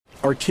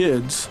Our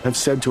kids have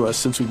said to us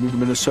since we moved to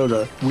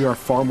Minnesota, we are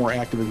far more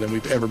active than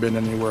we've ever been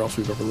anywhere else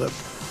we've ever lived.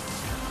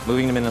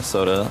 Moving to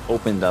Minnesota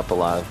opened up a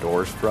lot of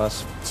doors for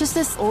us. Just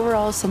this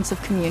overall sense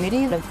of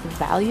community, of the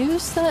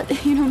values that,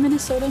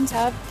 Minnesotans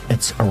have.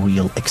 It's a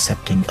real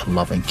accepting,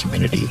 loving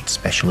community,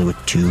 especially with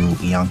 2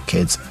 young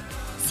kids.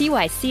 See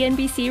why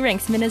CNBC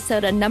ranks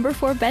Minnesota number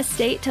 4 best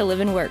state to live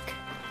and work.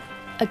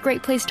 A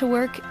great place to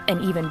work,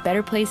 an even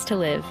better place to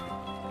live.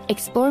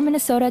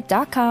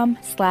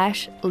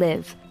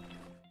 ExploreMinnesota.com/live.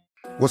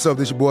 What's up,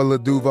 this your boy Lil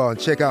Duval, and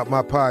check out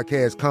my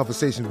podcast,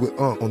 Conversations with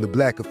Unc, on the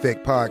Black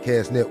Effect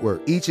Podcast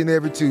Network. Each and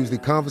every Tuesday,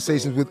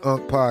 Conversations with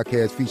Unc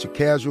podcast feature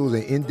casuals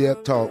and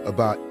in-depth talk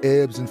about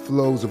ebbs and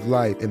flows of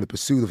life and the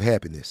pursuit of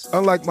happiness.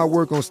 Unlike my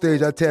work on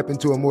stage, I tap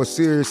into a more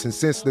serious and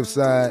sensitive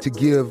side to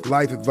give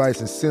life advice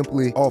and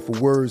simply offer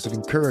words of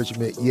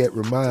encouragement, yet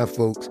remind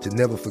folks to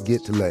never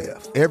forget to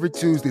laugh. Every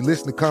Tuesday,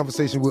 listen to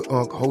Conversation with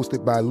Unc,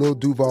 hosted by Lil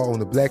Duval on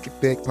the Black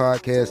Effect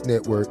Podcast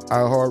Network,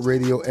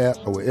 iHeartRadio app,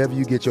 or wherever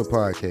you get your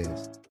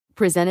podcasts.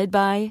 Presented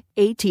by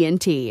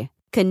AT&T.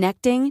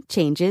 Connecting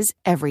changes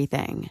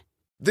everything.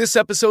 This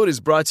episode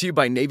is brought to you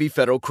by Navy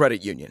Federal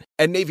Credit Union.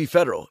 At Navy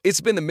Federal, it's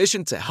been the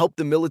mission to help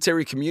the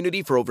military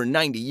community for over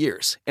 90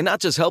 years. And not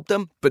just help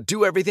them, but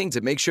do everything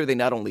to make sure they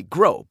not only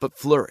grow, but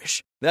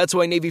flourish. That's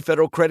why Navy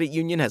Federal Credit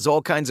Union has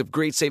all kinds of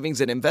great savings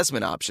and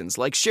investment options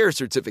like share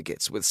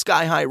certificates with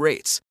sky-high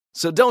rates.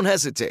 So don't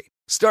hesitate.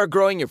 Start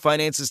growing your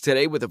finances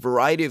today with a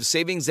variety of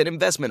savings and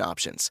investment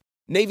options.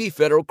 Navy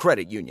Federal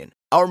Credit Union.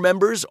 Our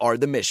members are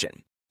the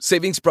mission.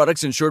 Savings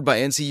products insured by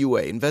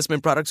NCUA.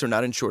 Investment products are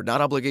not insured,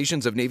 not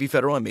obligations of Navy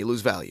Federal and may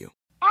lose value.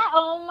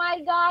 Oh my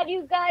God,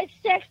 you guys,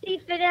 sexy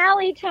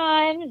finale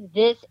time.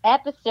 This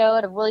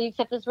episode of Will You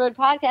Accept This Road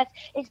podcast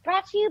is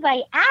brought to you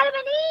by Adam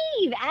and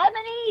Eve. Adam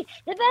and Eve,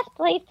 the best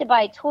place to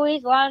buy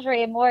toys,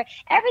 lingerie, and more.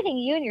 Everything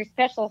you and your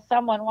special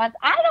someone wants.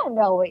 I don't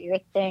know what your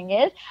thing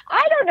is.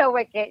 I don't know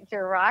what gets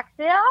your rocks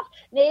off.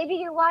 Maybe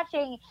you're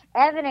watching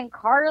Evan and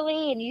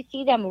Carly and you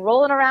see them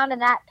rolling around in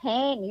that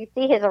paint. You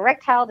see his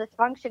erectile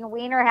dysfunction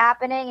wiener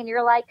happening and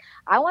you're like,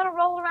 I want to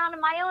roll around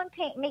in my own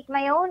paint, make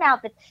my own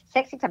outfit.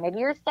 Sexy time. Maybe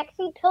you're a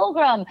sexy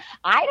pilgrim.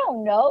 I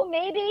don't know.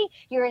 Maybe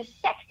you're a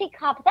sexy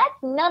cop.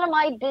 That's none of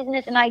my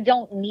business, and I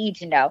don't need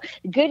to know.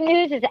 The good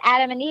news is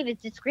Adam and Eve is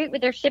discreet with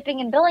their shipping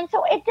and billing,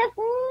 so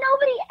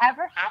nobody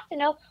ever has to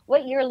know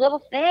what your little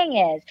thing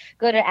is.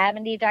 Go to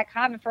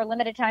adamandeve.com, and for a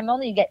limited time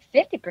only, you get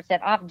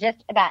 50% off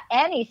just about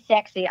any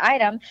sexy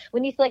item.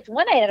 When you select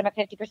one item at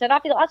 50%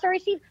 off, you'll also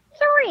receive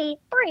 3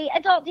 free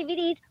adult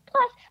DVDs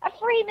plus a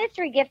free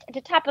mystery gift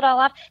to top it all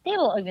off. They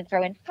will even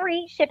throw in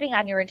free shipping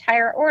on your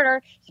entire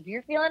order. So if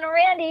you're feeling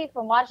randy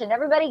from watching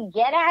everybody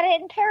get at it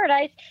in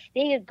paradise,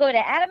 then you go to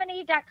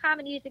adamandeve.com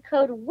and use the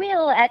code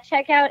WILL at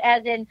checkout,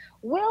 as in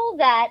will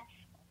that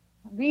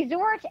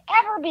resort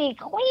ever be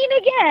clean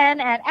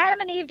again at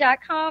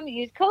adamandeve.com.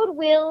 Use code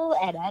WILL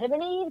at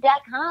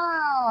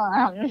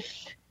adamandeve.com.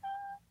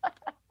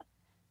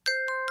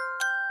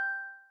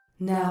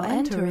 Now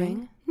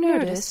entering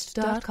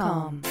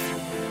Nerdist.com.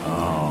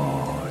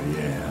 Oh,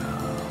 yeah.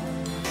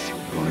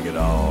 Gonna get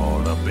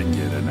all up in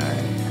you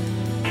tonight.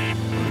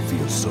 Gonna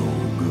feel so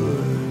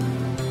good.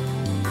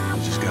 I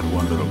just got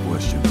one little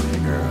question for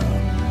you, girl.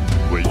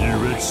 Will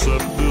you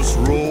accept this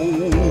rose?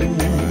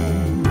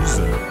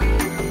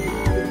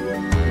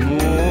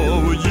 Oh,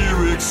 will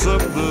you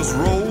accept this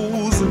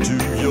rose into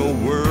your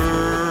world?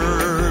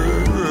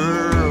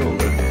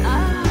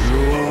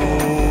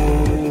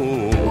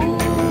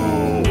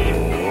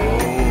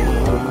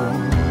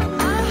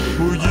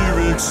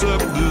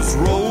 Accept this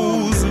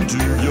rose into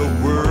your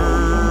world.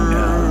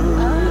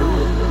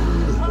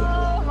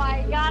 Oh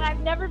my God,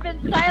 I've never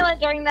been silent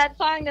during that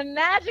song. The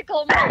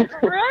magical Mark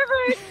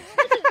Rivers.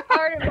 This is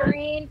Carter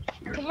Marine.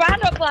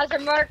 Round of applause for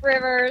Mark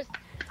Rivers.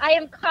 I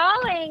am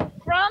calling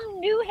from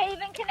New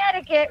Haven,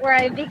 Connecticut, where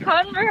I've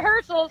begun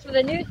rehearsals for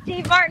the new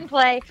Steve Martin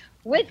play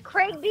with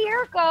Craig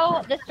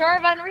Bierko, the star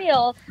of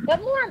Unreal.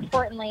 But more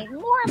importantly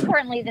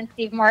than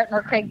Steve Martin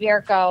or Craig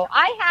Bierko,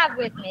 I have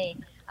with me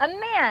a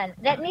man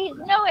that needs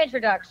no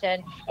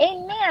introduction, a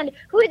man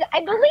who is, I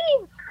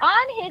believe,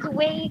 on his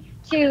way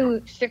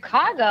to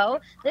Chicago,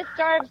 the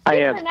star of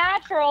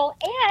Supernatural,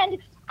 and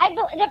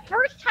the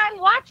first-time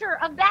watcher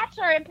of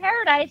Bachelor in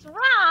Paradise,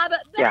 Rob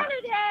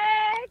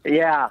Benedict.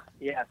 Yeah,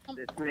 yes,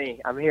 it's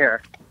me. I'm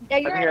here. Yeah,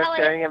 you're I'm here at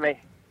staring at me.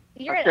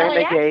 You're at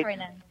LAX right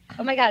now.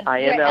 Oh, my God.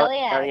 You're at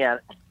LAX. Oh, yeah,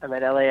 I'm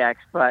at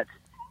LAX, but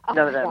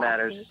none of that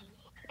matters.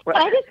 What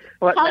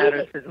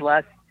matters is the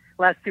last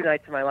 2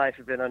 nights of my life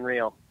have been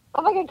unreal.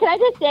 Oh, my God, can I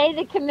just say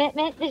the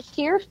commitment, the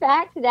sheer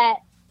fact that,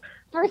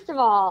 first of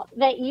all,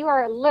 that you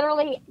are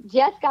literally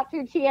just got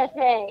through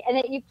TSA and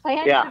that you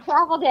planned your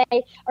travel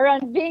day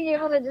around being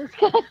able to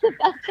discuss the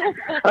Bachelor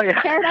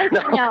Paradise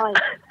finale.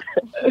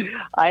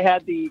 I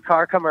had the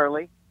car come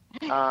early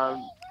because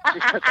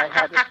I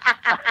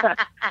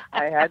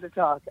had to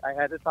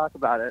talk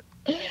about it.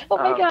 Oh,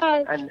 my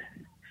God.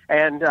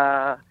 And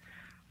oh,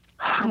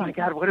 my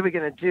God, what are we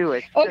going to do?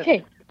 It's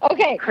Okay.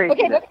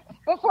 Crazy.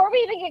 Before we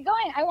even get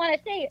going, I want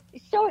to say,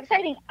 it's so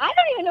exciting. I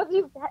don't even know if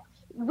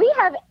we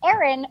have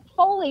Erin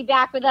Foley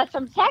back with us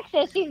from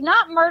Texas. She's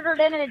not murdered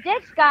in a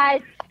ditch,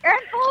 guys. Erin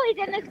Foley's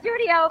in the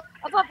studio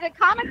above the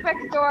comic book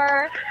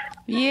store.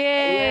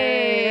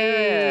 Yay!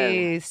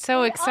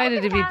 So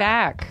excited to be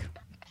back.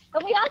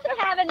 But we also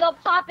have, and they'll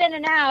pop in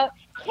and out,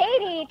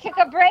 Katie took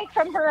a break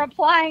from her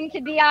applying to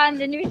be on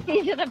the new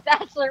season of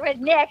Bachelor with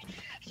Nick.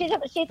 She's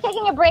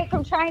taking a break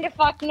from trying to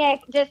fuck Nick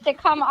just to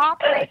come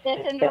operate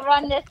this and to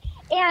run this.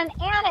 And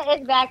Anna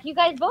is back. You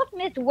guys both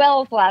missed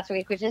Wells last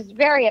week, which is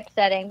very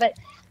upsetting. But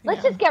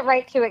let's just get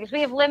right to it because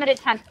we have limited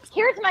time.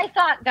 Here's my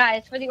thought,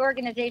 guys, for the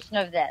organization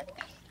of this.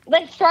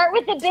 Let's start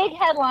with the big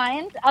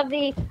headlines of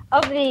the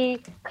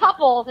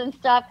couples and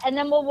stuff, and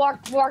then we'll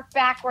walk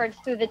backwards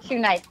through the 2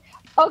 nights.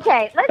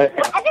 Okay,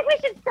 I think we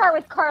should start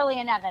with Carly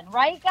and Evan,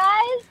 right,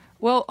 guys?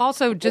 Well,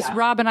 also,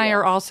 Rob and I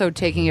are also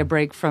taking a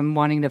break from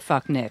wanting to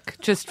fuck Nick,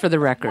 just for the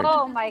record.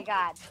 Oh, my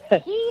God.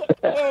 He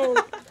is...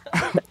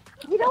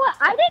 You know what?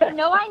 I didn't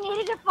know I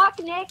needed to fuck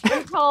Nick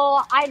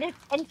until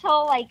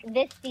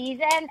this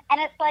season,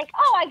 and it's like,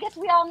 oh, I guess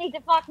we all need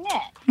to fuck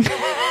Nick.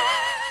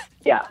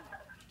 Yeah.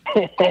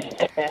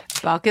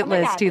 Bucket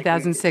list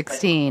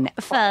 2016.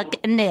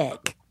 Fuck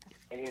Nick.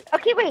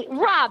 Okay, wait,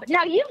 Rob.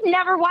 Now you've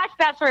never watched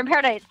Bachelor in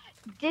Paradise.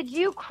 Did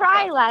you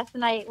cry last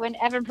night when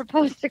Evan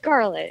proposed to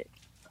Carly?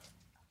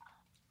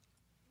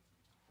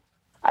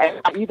 I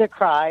either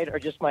cried or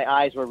just my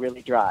eyes were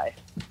really dry.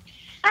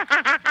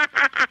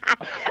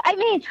 I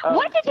mean,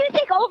 what did you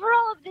think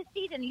overall of this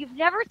season? You've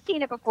never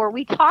seen it before.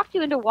 We talked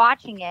you into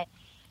watching it.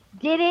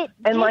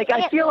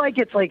 I feel like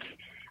it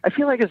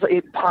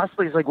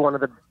possibly is like one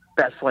of the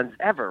best ones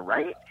ever,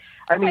 right?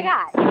 I mean,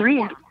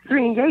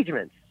 three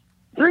engagements.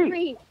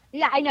 Three.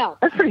 Yeah, I know.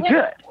 That's pretty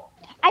good.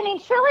 I mean,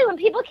 surely when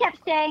people kept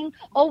saying,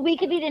 "Oh, we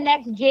could be the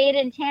next Jade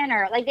and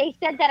Tanner," like they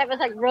said that it was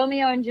like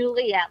Romeo and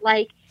Juliet.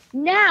 Like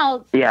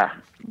now,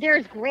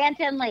 there's Grant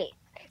and Lace.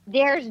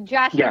 There's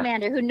Josh and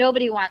Amanda, who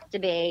nobody wants to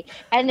be,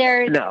 and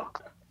there's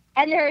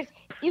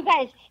you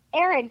guys,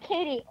 Erin,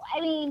 Katie.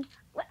 I mean,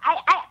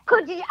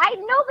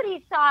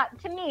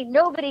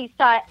 nobody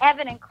saw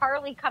Evan and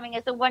Carly coming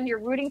as the one you're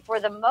rooting for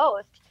the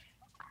most.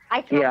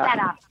 I took that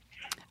up.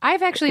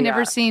 I've actually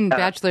never seen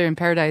Bachelor in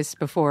Paradise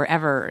before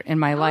ever in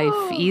my life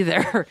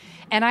either.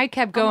 And I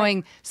kept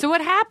going, so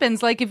what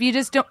happens? Like, if you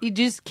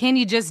can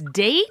you just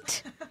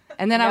date?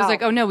 And then I was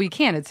like, oh no, we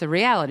can't. It's a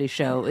reality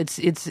show. It's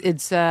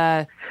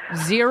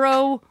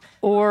 0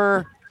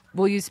 or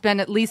will you spend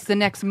at least the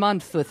next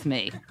month with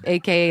me,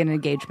 aka an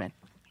engagement?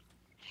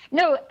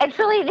 No,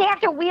 actually, they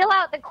have to wheel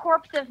out the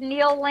corpse of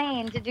Neil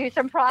Lane to do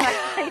some product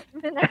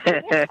placement.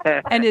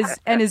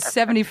 and his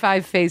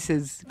 75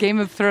 faces, Game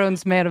of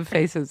Thrones man of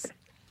faces.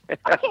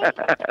 Okay,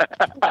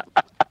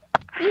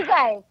 you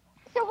guys.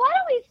 So why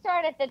don't we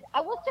start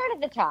we'll start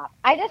at the top.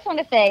 I just want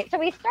to say, so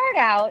we start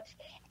out,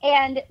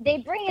 and they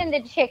bring in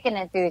the chicken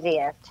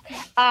enthusiast.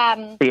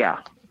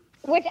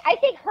 Which I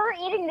think her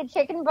eating the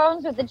chicken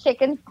bones with the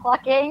chickens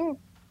clucking.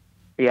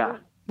 Yeah.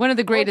 One of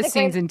the greatest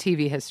scenes in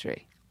TV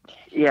history.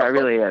 Yeah, it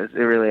really is. It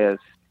really is.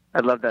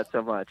 I love that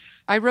so much.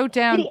 I wrote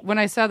down, when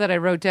I saw that, I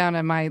wrote down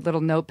on my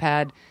little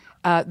notepad,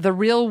 the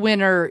real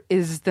winner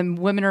is the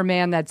woman or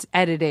man that's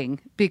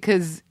editing,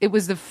 because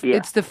it's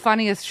the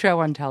funniest show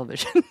on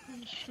television.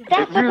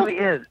 It really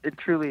is. It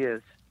truly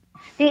is.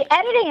 The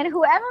editing and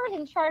whoever was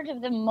in charge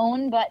of the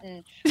moan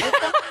button.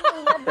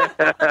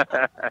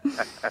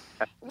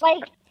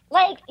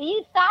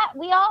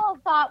 We all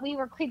thought we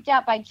were creeped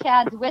out by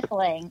Chad's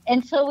whistling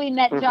until we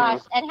met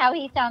Josh and how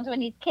he sounds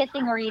when he's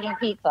kissing or eating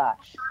pizza.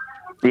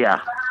 Yeah.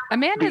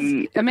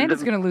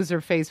 Amanda's going to lose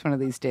her face one of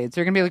these days.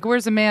 They're going to be like,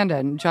 where's Amanda?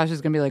 And Josh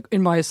is going to be like,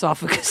 in my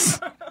esophagus.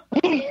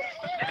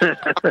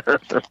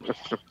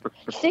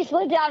 She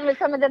slid down with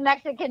some of the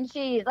Mexican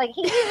cheese. Like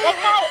he seems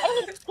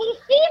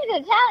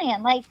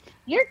Italian. Like,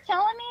 you're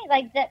telling me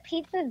like that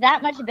pizza's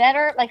that much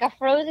better, like a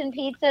frozen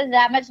pizza is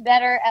that much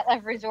better at a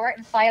resort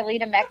in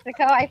Sayulita,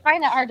 Mexico? I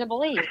find that hard to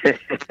believe.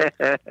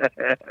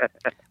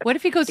 What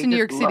if he goes to New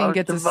York City and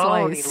gets a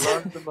slice? He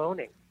loves the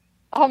moaning.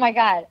 Oh my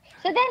God.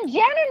 So then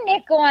Jen and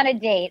Nick go on a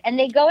date and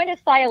they go into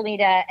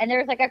Sayulita and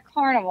there's like a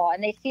carnival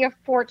and they see a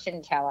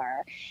fortune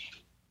teller.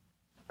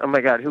 Oh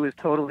my God, who was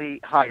totally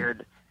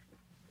hired.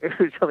 It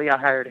was totally a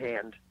hired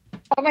hand.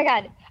 Oh my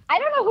God. I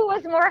don't know who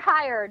was more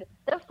hired,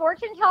 the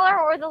fortune teller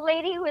or the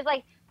lady who was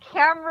like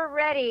camera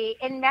ready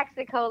in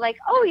Mexico. Like,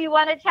 oh, you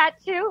want a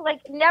tattoo?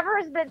 Like, never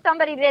has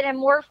somebody been in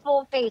more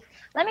full face.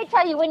 Let me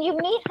tell you, when you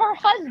meet her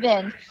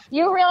husband,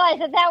 you realize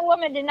that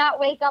woman did not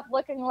wake up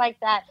looking like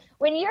that.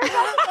 When you're going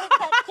to get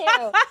a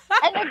tattoo,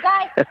 and the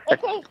guy,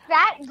 it's a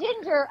fat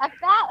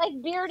like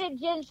bearded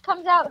ginger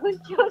comes out who's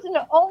chosen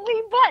to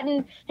only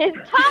button his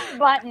top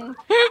button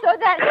so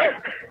that his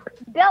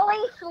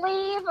belly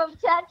sleeve of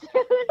tattoos.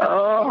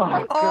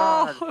 Oh,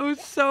 God. Oh, it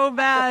was so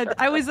bad.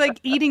 I was like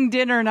eating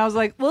dinner and I was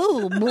like,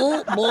 whoa,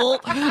 blah, blah,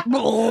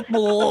 blah,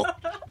 blah.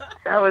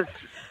 That was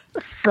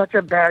such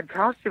a bad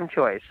costume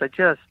choice. I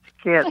just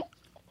can't.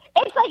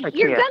 It's like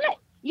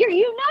you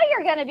know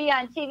you're going to be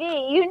on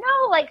TV. You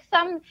know, like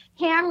some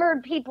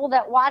hammered people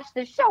that watch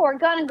the show are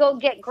going to go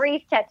get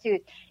Grace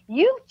tattoos.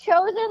 You've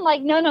chosen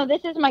like, no,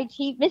 this is my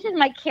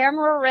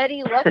camera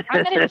ready look.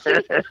 I'm going to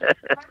choose.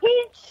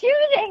 He's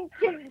choosing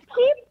to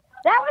keep.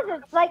 That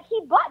was like he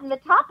buttoned the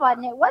top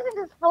button. It wasn't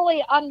just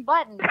fully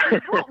unbuttoned. He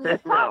buttoned the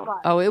top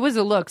button. Oh, it was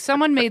a look.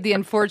 Someone made the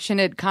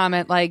unfortunate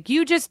comment like,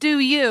 you just do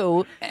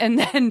you. And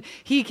then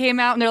he came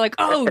out and they're like,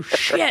 oh,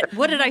 shit,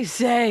 what did I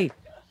say?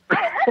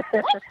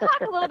 Let's talk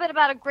a little bit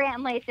about a Grant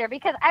and Lace there,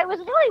 because I was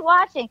really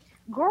watching.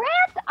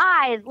 Grant's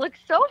eyes look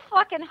so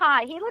fucking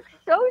high. He looks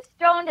so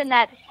stoned in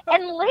that.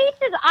 And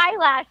Lace's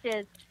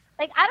eyelashes,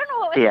 like, I don't know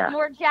what was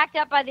more jacked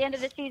up by the end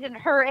of the season,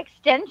 her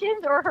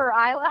extensions or her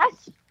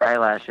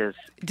eyelashes.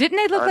 Didn't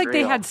they look like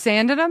they had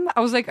sand in them? I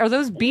was like, are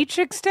those beach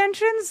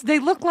extensions? They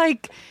look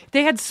like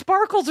they had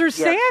sparkles or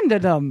sand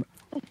in them.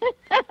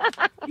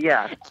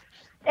 Yeah.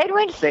 And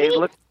when they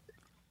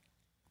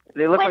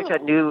look like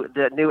that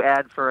new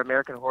ad for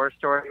American Horror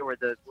Story where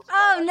the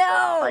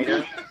I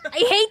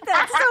hate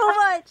that so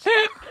much.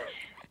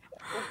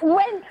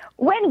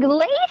 When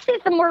Lace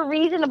is the more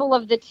reasonable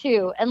of the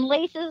two, and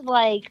Lace is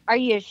like, "Are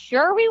you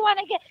sure we want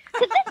to get?"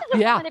 Because this is a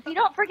woman, if you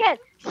don't forget,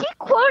 she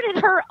quoted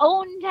her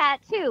own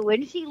tattoo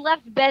when she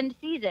left Ben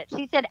Sees It.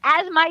 She said,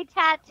 "As my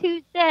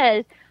tattoo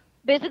says,"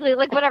 basically,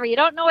 like whatever. You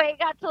don't know what you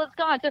got till it's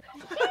gone. So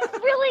she's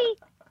really.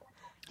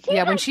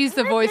 When she's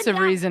the voice of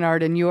reason,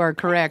 Arden, you are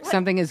correct.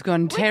 Something has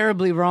gone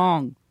terribly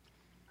wrong.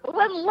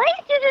 When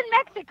Lace is in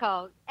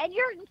Mexico and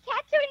you're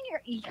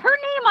tattooing her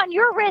name on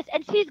your wrist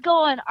and she's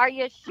going, "Are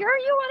you sure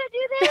you want to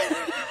do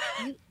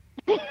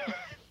this?"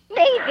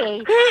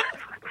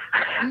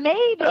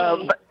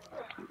 Maybe.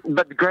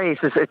 But Grace,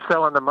 it's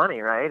so on the money,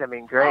 right? I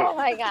mean, Grace. Oh,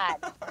 my God.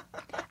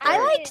 I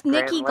liked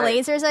Nikki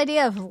Glazer's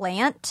idea of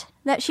Lant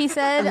that she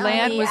said.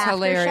 Lant was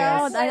hilarious.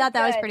 Show. I thought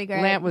that was pretty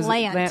great.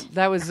 Lant.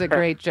 That was a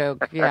great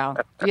joke. Yeah.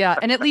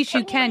 And at least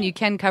you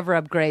can cover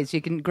up Grace.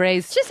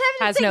 Grace just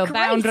has no Grace.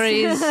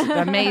 Boundaries.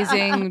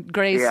 Amazing.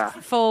 Grace,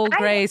 full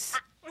Grace.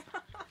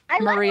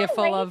 Maria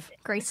full of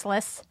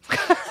Graceless.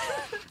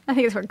 I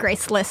think it's word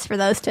Graceless for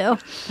those two.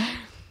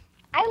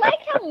 I like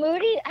how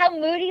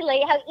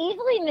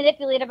easily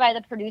manipulated by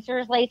the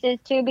producers Lace is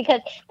too, because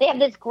they have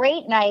this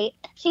great night.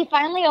 She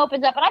finally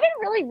opens up, and I've been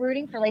really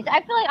rooting for Lace.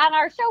 I feel like on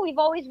our show we've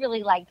always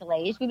really liked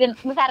Lace. We've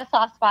had a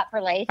soft spot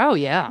for Lace. Oh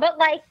yeah. But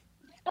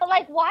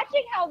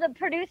watching how the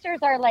producers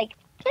are like,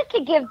 just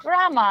to give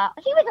drama,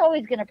 he was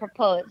always going to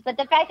propose. But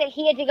the fact that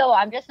he had to go,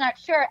 I'm just not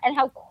sure, and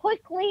how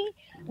quickly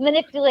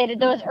manipulated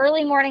those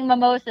early morning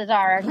mimosas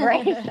are,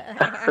 Grace.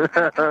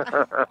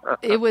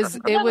 It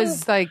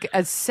was like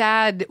a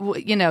sad,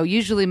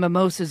 usually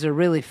mimosas are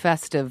really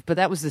festive, but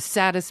that was the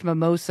saddest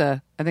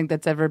mimosa I think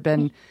that's ever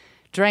been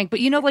drank. But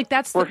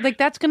that's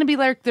going to be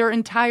like their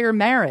entire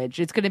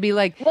marriage. It's going to be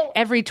like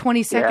every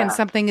 20 seconds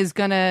something is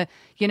going to,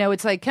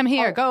 it's like, come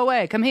here, go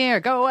away, come here,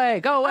 go away,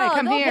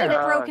 come here. They'll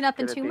get broken up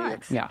in 2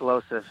 months. Yeah.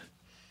 Explosive.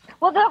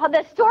 Well,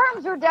 the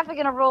storms are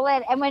definitely going to roll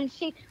in, and when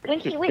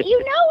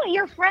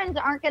your friends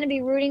aren't going to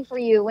be rooting for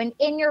you when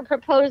in your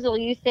proposal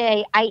you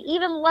say, "I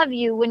even love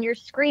you" when you're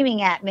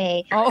screaming at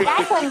me. Oh.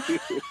 That's when...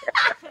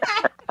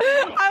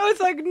 I was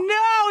like,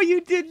 no,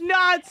 you did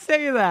not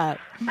say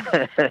that. I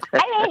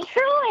mean,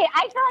 truly,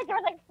 I feel like there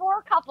was like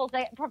 4 couples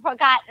that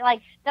got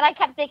like that. I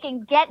kept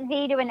thinking, "Get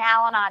V to an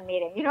Al-Anon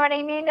meeting." You know what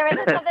I mean? There was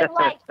something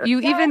like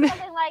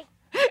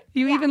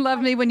You even love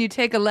me when you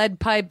take a lead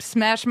pipe,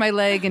 smash my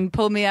leg, and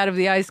pull me out of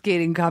the ice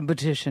skating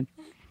competition.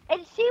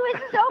 And she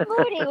was so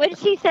moody when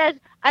she says,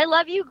 "I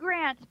love you,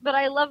 Grant, but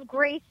I love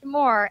Grace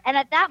more." And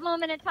at that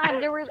moment in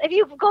time, if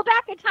you go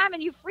back in time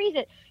and you freeze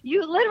it,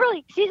 you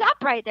literally, she's up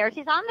right there.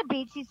 She's on the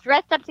beach. She's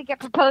dressed up to get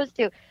proposed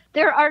to.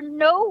 There are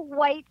no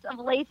whites of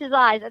Lace's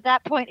eyes at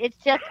that point. It's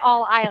just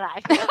all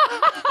eyelashes.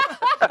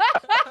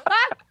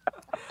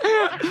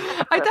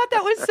 I thought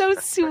that was so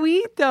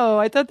sweet, though.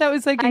 I thought that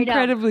was like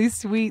incredibly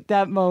sweet,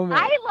 that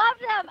moment. I love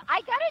them.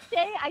 I gotta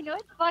say, I know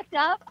it's fucked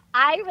up.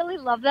 I really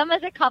love them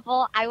as a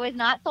couple. I was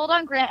not sold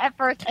on Grant at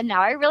first, and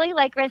now I really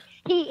like Grant.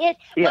 He is.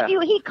 Yeah.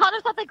 He called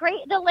himself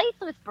the Lace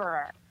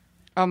Whisperer.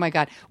 Oh my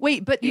God!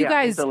 Wait, but you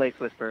guys, the Lace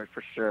Whisperer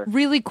for sure.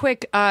 Really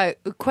quick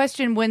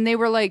question: when they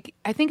were like,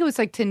 I think it was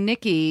like to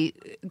Nikki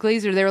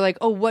Glazer, they were like,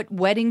 "Oh, what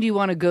wedding do you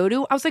want to go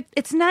to?" I was like,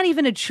 "It's not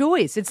even a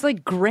choice. It's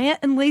like Grant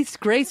and Lace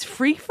Grace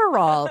free for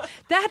all.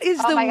 That is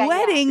the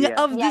wedding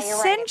of the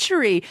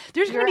century. Right.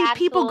 There's going to be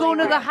people going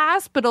to the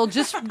hospital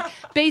just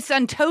based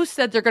on toast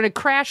that they're going to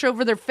crash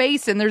over their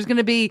face, and there's going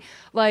to be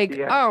like,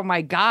 oh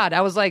my God!"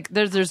 I was like,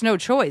 "There's no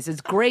choice.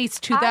 It's Grace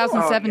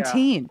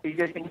 2017."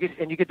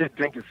 And you get to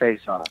drink your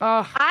face off. Oh.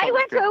 I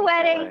went to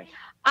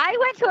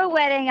a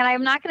wedding. And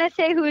I'm not going to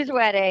say whose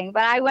wedding,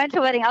 but I went to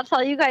a wedding. I'll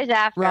tell you guys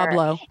after. Rob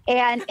Lowe.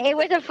 And it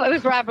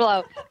was Rob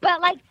Lowe. But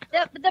like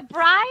the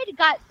bride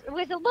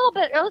was a little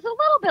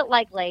bit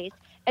like Lace,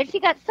 and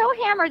she got so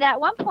hammered that at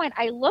one point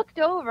I looked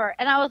over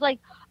and I was like,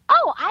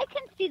 "Oh, I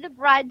can see the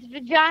bride's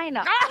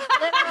vagina."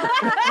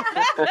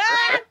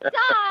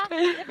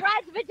 The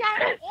bride's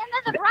vagina, and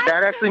then the bride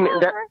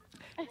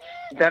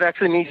that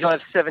actually means you'll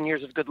have 7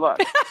 years of good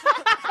luck.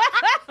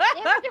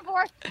 It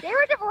divorced. They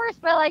were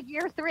divorced by like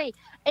year 3,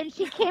 and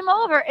she came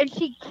over and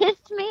she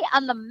kissed me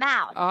on the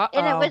mouth.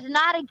 And it was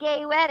not a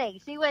gay wedding.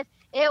 She was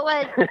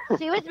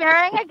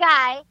marrying a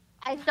guy.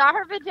 I saw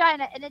her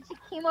vagina, and then she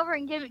came over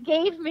and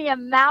gave me a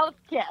mouth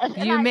kiss.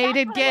 You made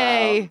it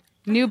gay.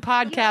 New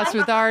podcast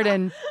with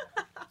Arden.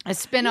 A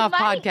spin-off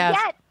podcast.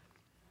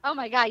 Oh,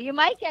 my God. You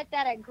might get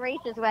that at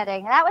Grace's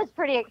wedding. That was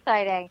pretty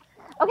exciting.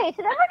 Okay, so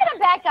then we're going to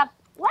back up.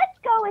 Let's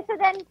go with, so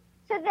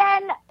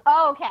then,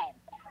 okay.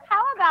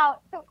 How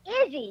about, so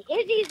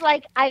Izzy's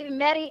like, I've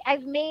made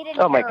it.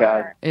 Oh, my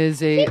God.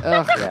 Izzy. She's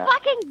such a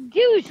fucking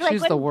douche. Like,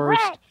 She's the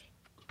worst.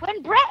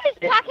 When Brett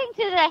is talking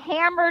to the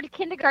hammered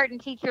kindergarten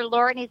teacher,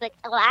 Laura, and he's like,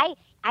 well, I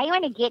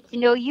want to get to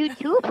know you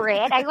too,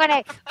 Brett. I want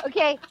to,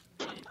 okay.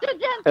 So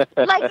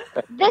then, like,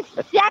 the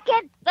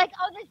second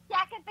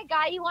the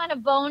guy you want to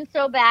bone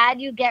so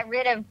bad, you get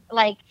rid of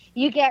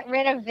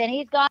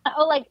Vinny's gone.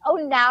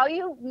 Now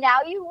you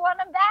want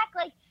him back?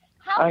 Like,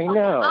 how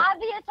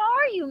obvious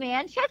are you,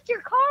 man? Check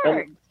your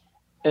cards.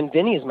 And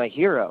Vinny is my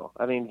hero.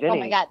 I mean, Vinny. Oh,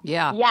 my God.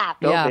 Yeah.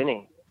 Go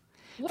Vinny.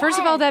 First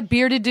of all, that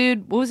bearded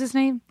dude, what was his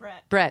name?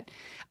 Brett.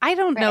 I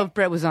don't know if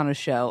Brett was on a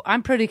show.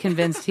 I'm pretty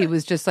convinced he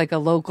was just like a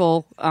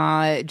local,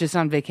 just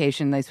on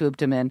vacation. They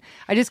swooped him in.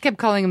 I just kept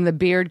calling him the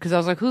beard because I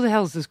was like, who the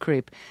hell is this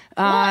creep?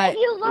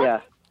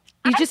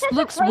 He just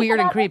looks weird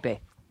and creepy.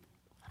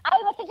 I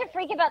was such a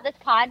freak about this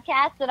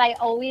podcast that I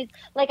always,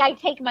 I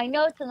take my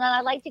notes and then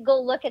I like to go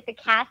look at the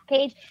cast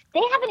page.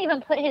 They haven't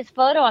even put his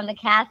photo on the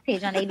cast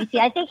page on ABC.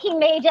 I think he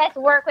may just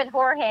work with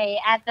Jorge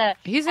at the...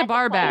 He's a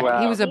bar back. Wow.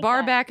 He was a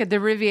bar back at the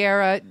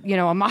Riviera,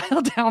 a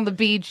mile down the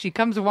beach. He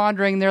comes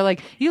wandering. They're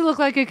like, you look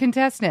like a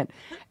contestant.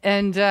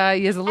 And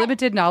he has a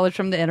limited knowledge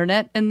from the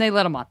internet, and they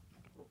let him on.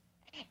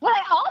 What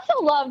I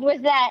also loved was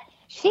that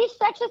she's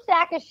such a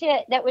sack of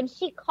shit that when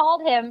she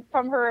called him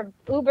from her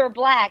Uber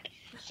Black...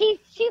 She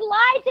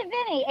lied to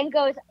Vinny and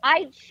goes,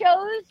 I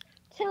chose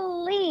to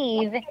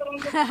leave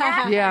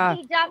after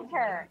he dumped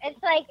her.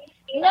 It's like,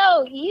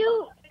 no,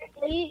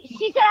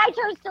 she said I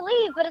chose to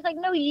leave, but it's like,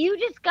 no, he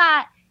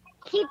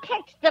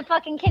picked the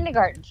fucking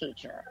kindergarten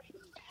teacher.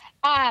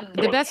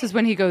 The best is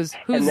when he goes,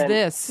 who's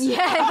this?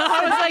 Yes.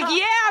 I was like,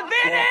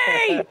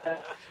 yeah,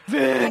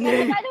 Vinny!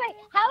 Vinny! By the way,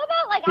 how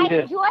about, I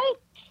enjoy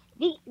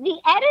the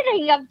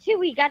editing of, too,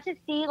 we got to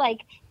see,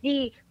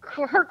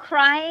 her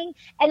crying,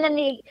 and then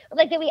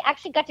that we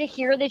actually got to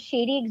hear the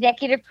shady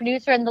executive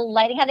producer and the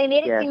lighting, how they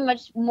made it seem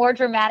much more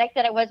dramatic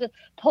than it was with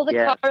pull the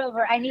car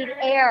over, I need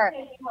air.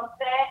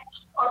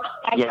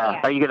 Are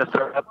you going to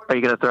throw up?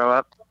 You're going to throw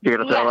up? You're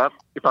probably going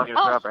to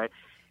throw up, right?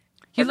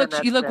 You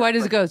look white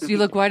as a ghost. You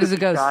look white as a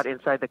ghost. Shot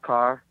inside the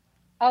car.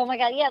 Oh my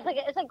God! Yeah,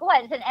 it's like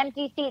what? It's an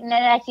empty seat in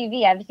an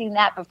SUV. I've seen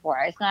that before.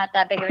 It's not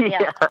that big of a deal.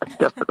 Yeah,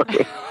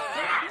 definitely.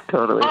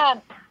 Totally.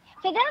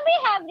 So then we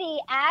have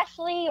the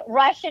Ashley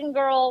Russian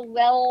Girl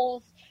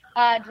Wells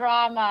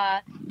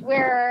drama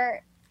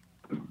where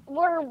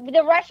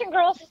the Russian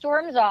girl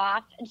storms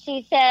off and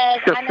she says,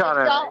 "I'm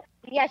an adult."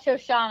 Yeah,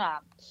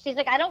 Shoshana. She's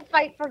like, "I don't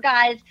fight for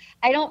guys.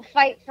 I don't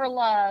fight for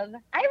love."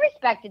 I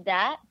respected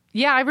that.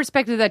 Yeah, I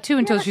respected that too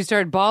until she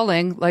started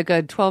bawling like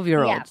a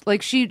 12-year-old. Yeah.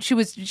 Like she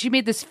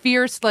made this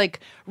fierce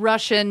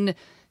Russian,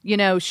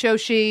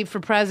 Shoshi for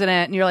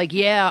president, and you're like,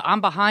 yeah,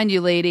 I'm behind you,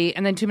 lady.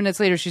 And then 2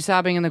 minutes later, she's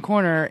sobbing in the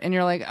corner, and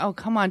you're like, oh,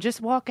 come on,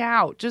 just walk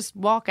out. Just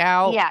walk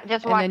out. Yeah,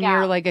 just walk out. And then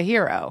you're like a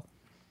hero.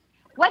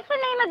 What's the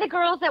name of the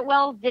girls that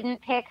Wells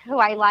didn't pick who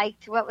I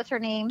liked? What was her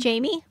name?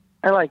 Jamie?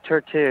 I liked her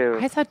too.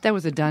 I thought that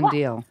was a done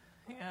deal.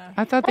 Yeah.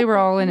 I thought they were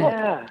all in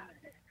it.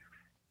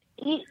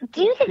 Do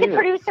you think the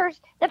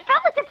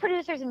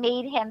producers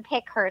made him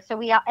pick her,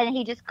 and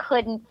he just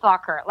couldn't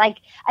fuck her? I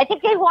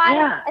think they wanted.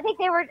 Yeah. I think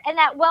they were, and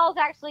that Wells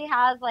actually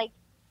has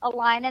a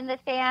line in the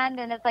sand,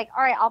 and it's like,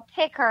 all right, I'll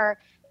pick her,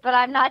 but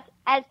I'm not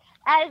as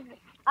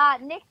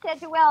Nick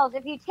said to Wells,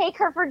 if you take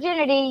her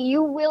virginity,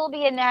 you will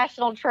be a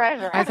national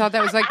treasure. I thought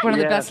that was one of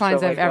the best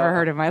lines I've ever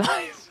heard in my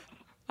life.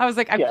 I was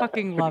like, I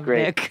fucking love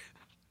Nick.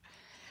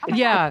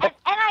 Yeah.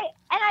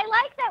 And I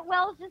like that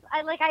Wells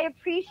I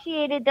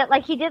appreciated that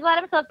he did let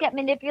himself get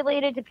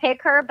manipulated to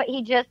pick her, but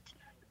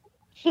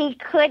he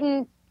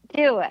couldn't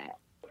do it.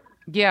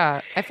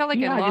 Yeah. I felt like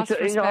it lost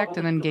respect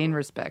and then gained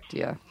respect,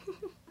 yeah.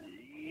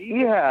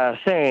 Yeah,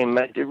 same.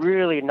 It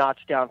really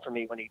notched down for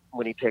me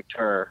when he picked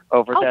her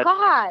over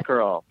that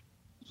girl.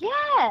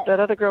 Yes. That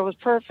other girl was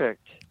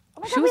perfect.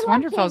 Oh she was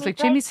wonderful. I was like,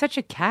 Jamie's such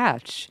a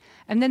catch.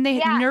 And then they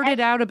nerded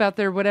out about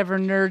their whatever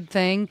nerd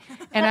thing.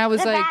 And I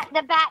was like...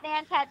 the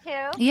Batman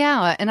tattoo?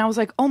 Yeah. And I was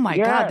like, oh my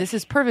God, this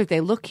is perfect. They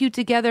look cute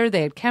together.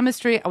 They had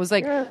chemistry. I was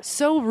like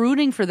so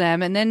rooting for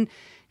them. And then,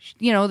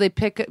 they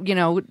pick,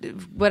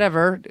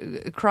 whatever,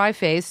 cry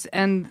face.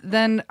 And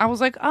then I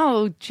was like,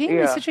 oh,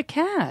 Jamie's such a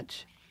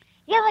catch.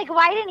 Yeah,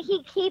 why didn't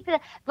he keep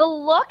the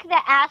look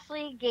that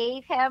Ashley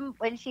gave him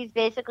when she's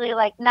basically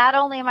like, not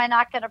only am I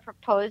not going to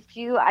propose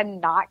to you, I'm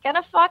not going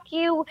to fuck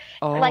you.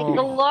 Oh.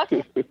 The look...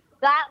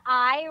 That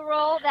eye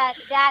roll, that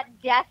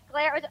death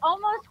glare, was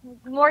almost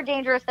more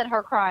dangerous than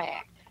her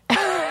crying.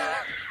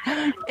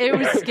 It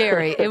was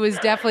scary. It was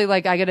definitely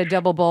like I got to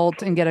double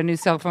bolt and get a new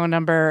cell phone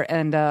number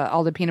and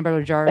all the peanut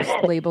butter jars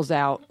labels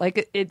out.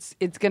 Like it's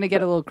going to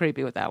get a little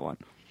creepy with that one.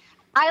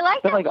 I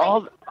like that. Like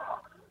all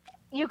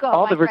you go.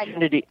 all the my friend.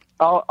 virginity,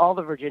 all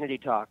the virginity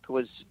talk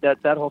was that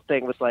whole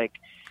thing was like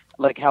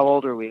how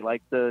old are we?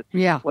 Like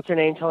what's her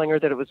name telling her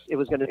that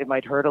it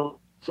might hurt a.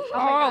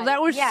 Oh,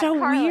 that was so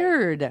Carly.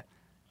 weird.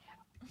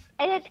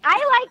 And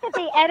I like that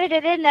they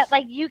edited in that,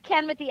 like, you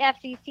can, with the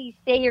FCC,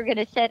 say you're going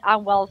to sit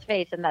on Wells'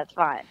 face, and that's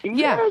fine.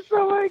 Yeah. Yes,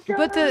 oh my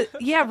God.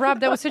 But Rob,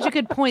 that was such a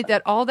good point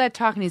that all that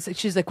talking,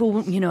 she's like,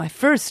 well, at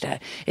first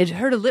it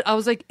hurt a little. I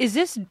was like, is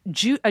this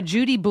a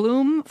Judy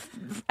Blume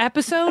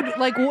episode?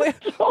 Like,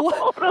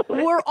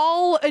 we're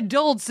all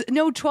adults.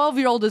 No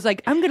 12-year-old is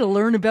like, I'm going to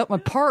learn about my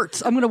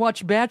parts. I'm going to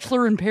watch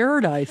Bachelor in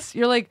Paradise.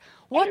 You're like,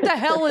 what the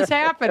hell is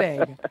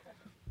happening?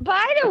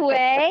 By the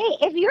way,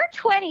 if you're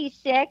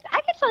 26,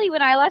 I can tell you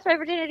when I lost my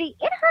virginity,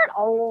 it hurt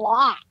a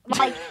lot.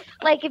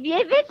 Like if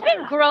it's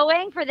been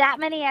growing for that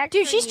many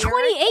extra Dude, she's years,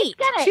 28.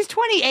 She's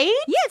 28?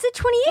 Yeah, it's a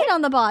 28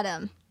 on the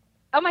bottom.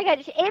 Oh my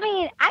God! I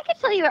mean, I can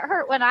tell you it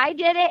hurt when I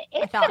did it.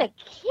 It's gonna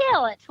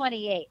kill at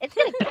 28. It's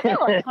gonna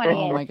kill at 28.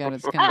 Oh my God,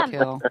 it's gonna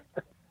kill.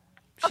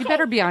 She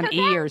better be on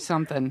E or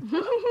something.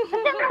 So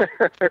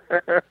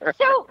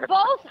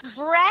both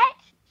Brett.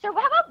 So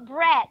how about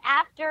Brett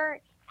after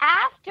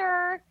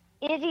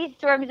Izzy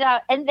storms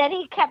out, and then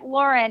he kept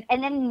Lauren,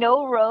 and then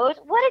no Rose?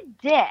 What a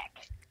dick!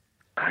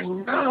 I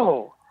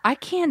know. I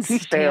can't He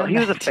stand failed. He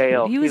was a that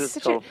fail. dude. He was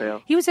such so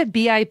fail. He was a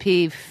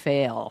BIP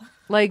fail.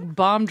 Like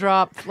bomb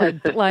drop,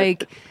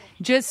 like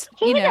just,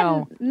 He was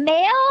a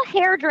male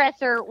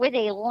hairdresser with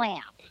a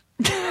lamp.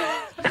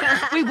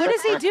 Wait, what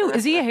does he do?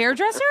 Is he a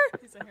hairdresser?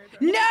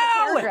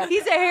 No!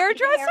 He's a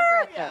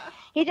hairdresser?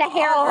 He's a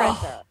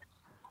hairdresser.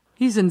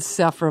 He's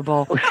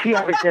insufferable. Well, she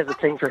always has a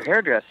thing for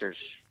hairdressers.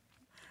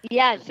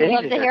 Yeah, she Vinny's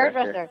loves a a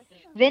hairdresser.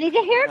 Vinny's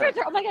a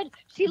hairdresser. Oh my God,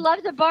 she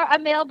loves a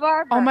male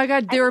barber. Oh my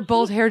God, they were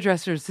both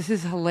hairdressers. This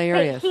is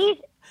hilarious. She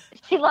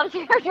loves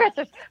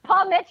hairdressers.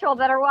 Paul Mitchell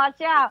better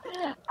watch out.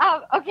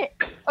 Okay.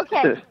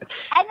 And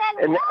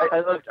then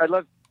I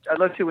loved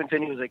too when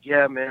Vinny was like,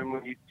 "Yeah, man,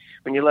 when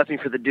you left me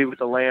for the dude with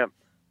the lamp."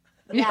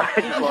 Yeah.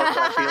 I just lost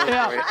my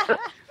feelings for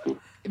you.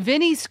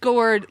 Vinny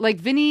scored,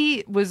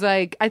 Vinny was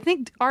like, I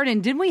think,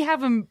 Arden, didn't we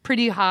have him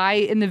pretty high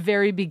in the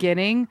very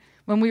beginning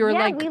when we were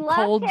we loved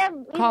cold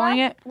him. calling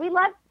it? We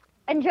loved,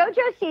 in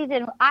JoJo's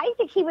season, I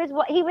think he was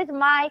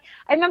I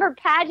remember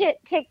Paget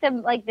picked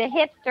him like the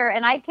hipster,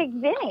 and I picked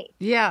Vinny.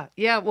 Yeah.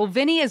 Well,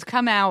 Vinny has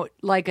come out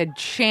like a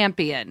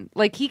champion.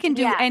 Like he can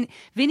do, and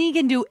Vinny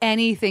can do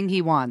anything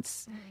he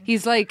wants.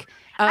 He's like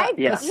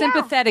a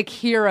sympathetic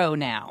hero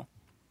now.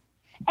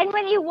 And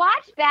when you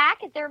watch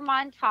back at their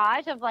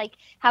montage of like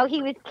how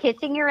he was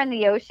kissing her in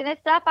the ocean and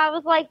stuff, I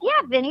was like,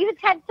 yeah, Vinny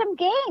had some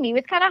game. He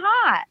was kind of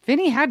hot.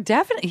 Vinny had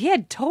he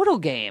had total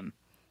game.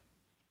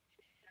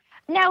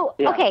 Now,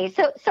 okay,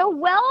 so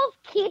Wells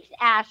keeps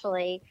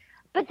Ashley,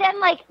 but then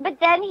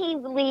he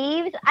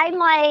leaves. I'm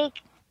like,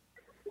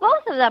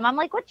 both of them. I'm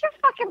like, what's your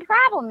fucking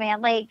problem, man?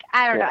 Like,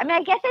 I don't know. I mean,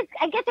 I guess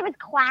it was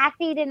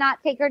classy to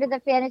not take her to the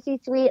fantasy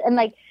suite and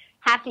like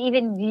have to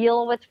even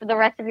deal with for the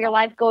rest of your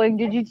life going,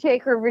 did you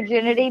take her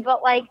virginity?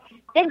 But like,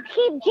 then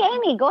keep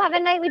Jamie. Go have a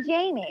night with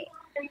Jamie.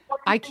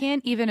 I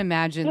can't even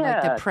imagine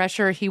like the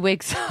pressure. He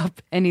wakes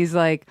up and he's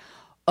like,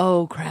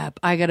 oh crap,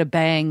 I gotta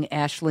bang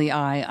Ashley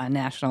I on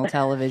national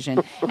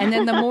television. And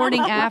then the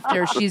morning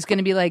after, she's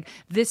gonna be like,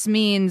 this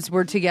means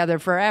we're together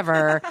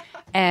forever.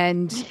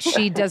 And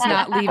she does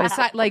not leave his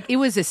side. Like, it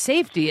was a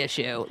safety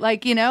issue.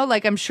 Like,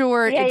 I'm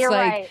sure it's you're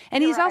like, right.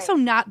 and he's also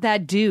not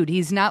that dude.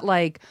 He's not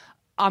like,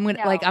 I'm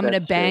gonna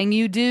bang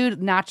you,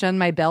 dude. Notch on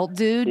my belt,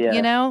 dude.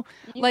 Yeah.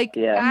 Like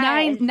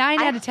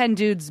nine out of 10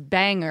 dudes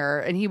bang her,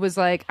 and he was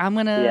like, I'm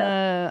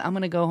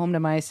gonna go home to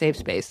my safe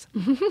space.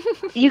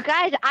 You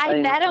guys, I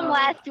met him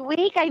last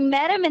week. I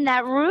met him in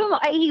that room.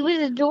 He was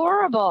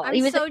adorable. I'm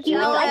he was so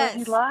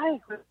jealous.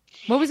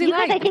 What was he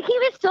like? I think he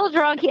was still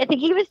drunk. Here's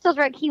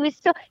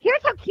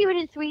how cute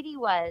and sweet he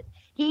was.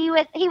 He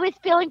was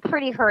feeling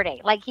pretty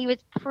hurting. Like, he was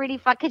pretty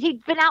because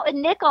he'd been out with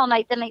Nick all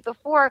night the night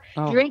before,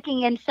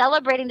 drinking and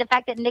celebrating the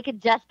fact that Nick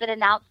had just been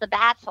announced The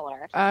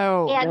Bachelor.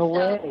 Oh, no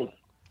way.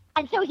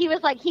 And so he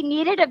was like, he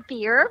needed a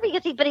beer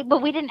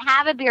but we didn't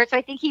have a beer. So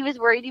I think he was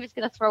worried he was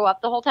going to throw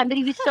up the whole time. But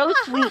he was so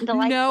sweet and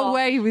delightful. No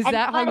way. He was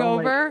that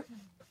hungover?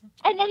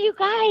 And then, you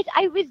guys,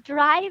 I was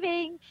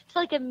driving to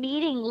like a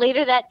meeting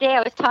later that day.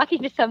 I was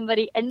talking to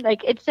somebody and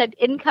like it said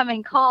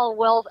incoming call,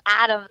 Wells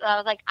Adams. And I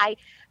was like, I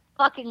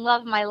fucking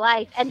love my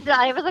life. And so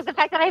I was like, the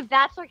fact that I have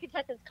Bachelor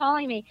contestants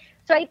calling me.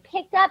 So I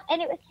picked up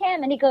and it was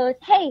him. And he goes,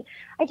 hey,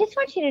 I just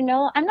want you to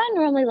know I'm not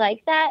normally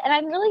like that. And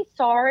I'm really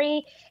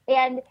sorry.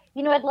 And,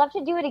 I'd love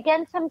to do it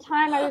again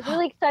sometime. I was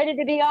really excited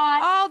to be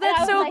on. Oh,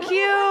 that's so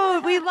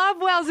cute. We love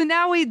Wells. And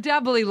now we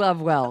doubly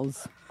love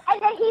Wells.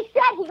 And then he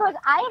goes,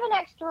 I have an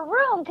extra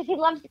room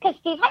because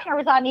Steve Heitner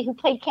was on me, who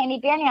played Candy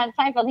Banny on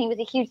Seinfeld, and he was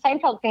a huge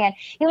Seinfeld fan.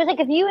 He was like,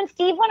 if you and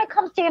Steve want to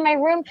come stay in my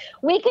room,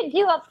 we could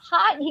do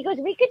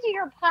we could do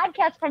your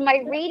podcast from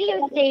my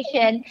radio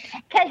station,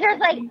 because there's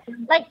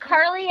like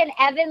Carly and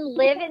Evan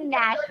live in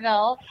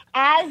Nashville,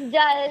 as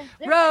does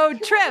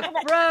Road trip.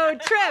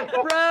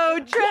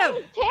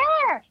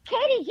 Taylor,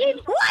 Katie,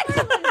 James. What?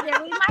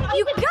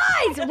 You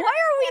guys, why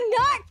are we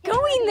not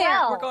going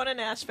there? We're going to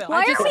Nashville.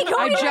 Why are we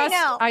going right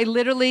now? I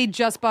literally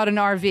just bought an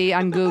RV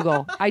on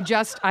Google. We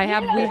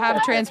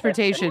have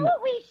transportation. You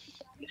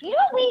know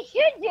what we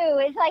should do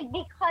is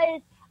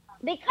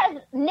because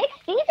Nick's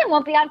season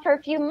won't be on for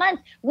a few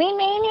months, we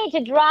may need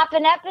to drop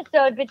an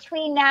episode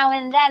between now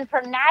and then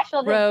from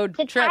Nashville to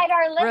tide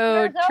our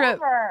listeners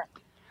over.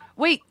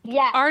 Wait,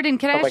 Arden,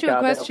 can I ask you a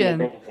question?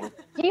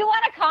 Do you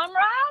want to come,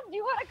 Rob? Do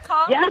you want to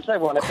come? Yes, I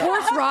want to come. Of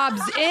course,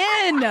 Rob's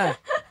in.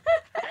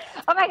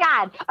 Oh, my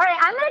God. All right,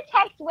 I'm going to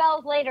text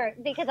Wells later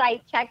because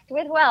I text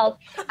with Wells.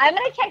 I'm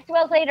going to text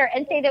Wells later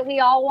and say that we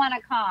all want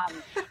to come.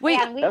 Wait.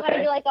 And we want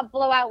to do like a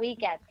blowout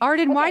weekend.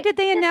 Arden, why did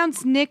they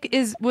announce Nick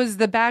was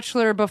the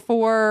Bachelor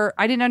before?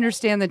 I didn't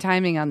understand the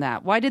timing on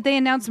that. Why did they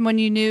announce him when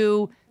you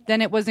knew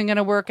then it wasn't going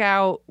to work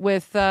out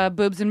with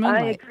Boobs and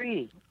Moonlight? I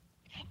agree.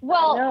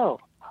 Well,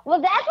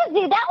 that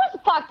was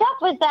fucked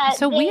up. Was that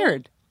so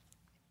weird?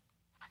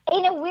 It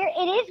is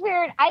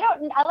weird. I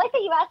like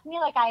that you asked me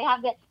like I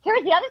have the.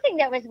 Here's the other thing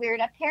that was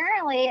weird.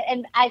 Apparently,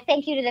 and I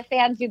thank you to the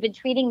fans who've been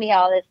tweeting me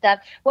all this stuff.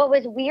 What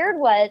was weird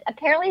was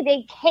apparently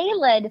they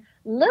Kayla'd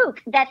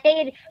Luke, that they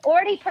had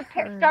already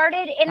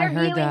started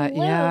interviewing Luke.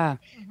 Yeah.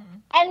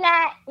 And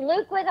that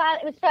Luke was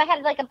on, so I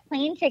had like a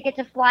plane ticket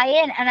to fly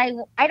in,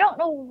 and I don't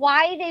know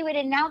why they would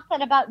announce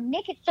that about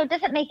Nick. It so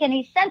doesn't make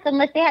any sense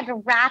unless they had to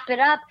wrap it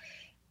up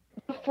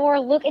before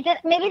Luke.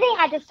 Maybe they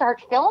had to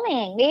start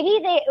filming. Maybe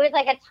it was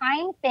like a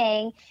time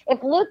thing.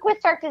 If Luke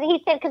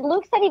he said, because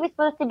Luke said he was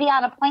supposed to be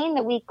on a plane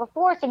the week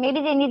before, so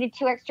maybe they needed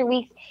 2 extra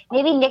weeks.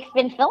 Maybe Nick's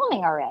been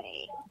filming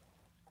already.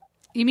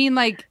 You mean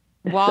like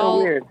so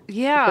weird.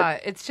 Yeah,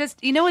 it's just,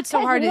 it's so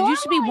hard. It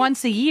used to be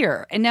once a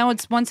year, and now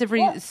it's once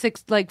every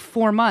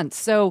 4 months.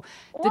 So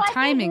the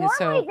timing is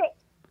so.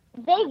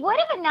 They would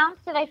have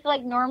announced it, I feel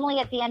like, normally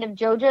at the end of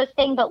JoJo's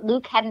thing, but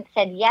Luke hadn't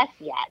said yes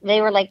yet.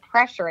 They were, like,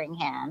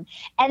 pressuring him.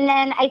 And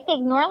then I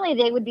think normally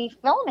they would be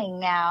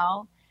filming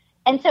now.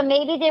 And so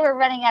maybe they were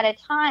running out of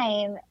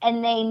time,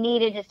 and they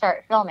needed to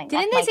start filming.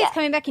 Didn't they say it's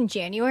coming back in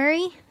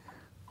January?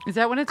 Is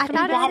that when it's coming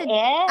back?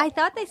 I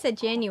thought they said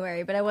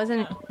January, but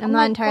I'm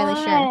not entirely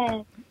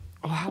sure.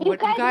 Wow, you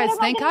guys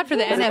thank God for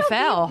the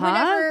NFL, huh?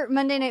 Whenever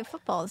Monday Night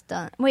Football is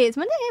done. Wait, is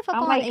Monday Night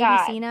Football on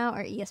ABC now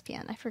or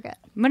ESPN? I forget.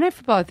 Monday Night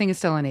Football, I think, is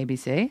still on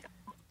ABC.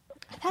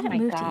 I thought it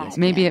moved to ESPN.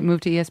 Maybe it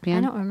moved to ESPN?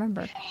 I don't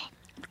remember.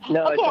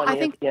 No, it's on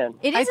ESPN.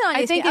 It is on ESPN.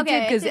 I think it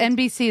did because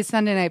NBC is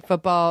Sunday Night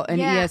Football and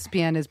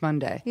ESPN is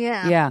Monday.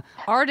 Yeah.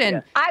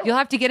 Arden, you'll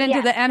have to get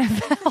into the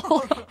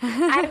NFL. I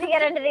have to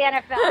get into the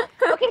NFL.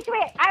 Okay, so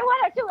wait. I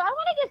want to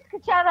just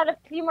shout out a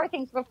few more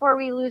things before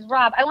we lose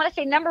Rob. I want to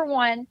say, number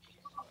one,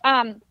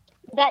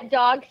 that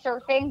dog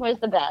surfing was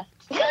the best.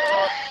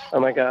 Oh,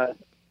 my God.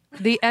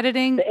 The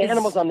editing. The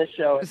animals on this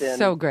show have been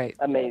so great.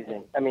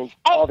 Amazing. I mean,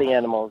 all the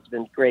animals have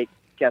been great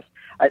guests.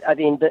 I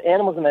mean, the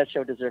animals in that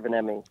show deserve an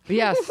Emmy.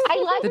 Yes.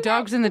 The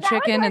dogs and the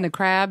chicken and the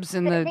crabs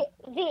and the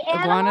animals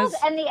iguanas.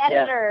 And the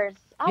editors.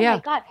 Yeah. Oh,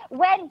 my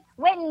God.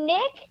 When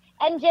Nick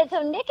and Jen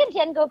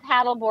go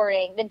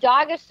paddleboarding, the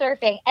dog is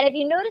surfing, and if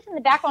you notice in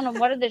the background on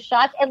one of the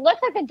shots, it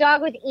looks like the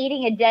dog was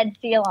eating a dead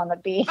seal on the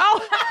beach.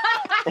 Oh,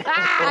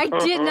 I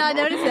did not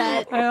notice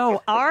that.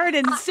 Oh,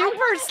 Arden,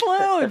 super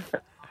sleuth.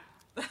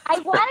 I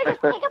want to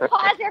just take a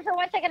pause there for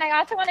 1 second. I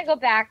also want to go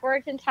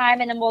backwards in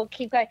time, and then we'll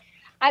keep going.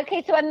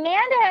 Okay, so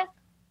Amanda,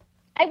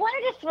 I want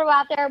to just throw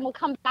out there, and we'll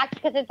come back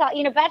because it's all,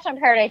 Bachelor in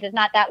Paradise is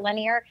not that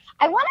linear.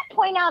 I want to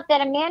point out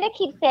that Amanda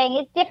keeps saying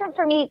it's different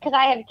for me because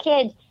I have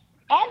kids.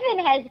 Evan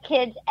has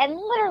kids and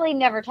literally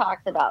never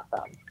talks about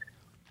them.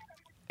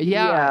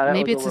 Yeah,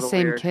 maybe it's the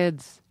same weird.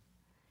 Kids.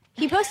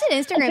 He posted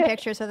Instagram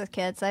pictures with his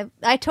kids. I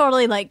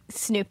totally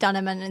snooped on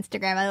him on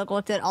Instagram. I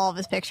looked at all of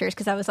his pictures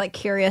because I was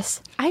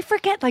curious. I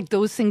forget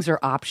those things are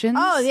options.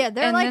 Oh yeah,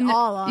 they're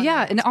all on. Yeah,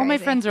 there. and It's all my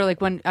crazy. friends are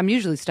like, when I'm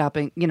usually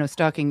stalking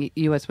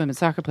U.S. women's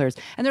soccer players,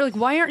 and they're like,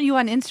 "Why aren't you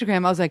on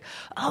Instagram?" I was like,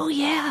 "Oh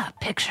yeah,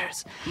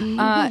 pictures."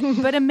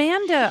 But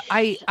Amanda,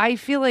 I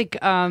feel like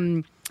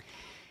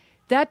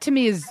that to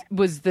me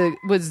was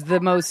the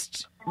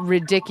most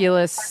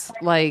ridiculous.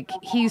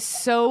 He's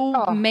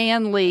so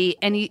manly,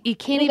 and he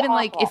can't even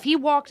if he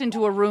walked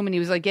into a room and he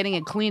was getting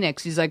a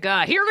Kleenex, he's like,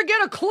 here to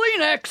get a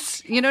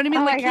Kleenex. You know what I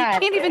mean? He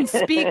can't even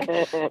speak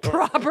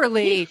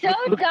properly. He's so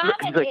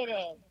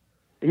dominating.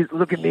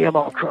 Look at me, I'm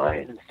all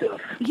crying and stuff.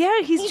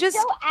 Yeah, he's just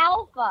so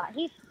alpha.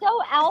 He's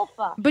so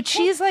alpha. But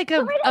she's like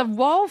a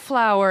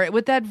wallflower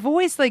with that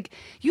voice.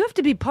 You have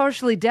to be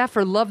partially deaf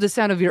or love the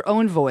sound of your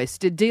own voice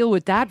to deal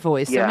with that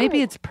voice. Yeah. So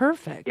maybe it's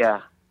perfect.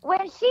 Yeah.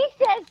 When she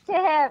says to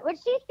him,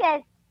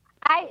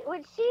 I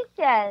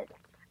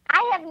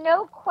have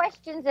no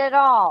questions at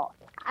all.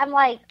 I'm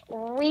like,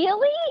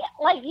 really?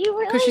 Like, you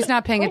really? Because she's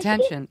not paying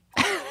attention.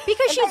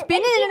 Because she's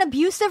been in an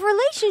abusive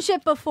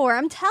relationship before.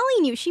 I'm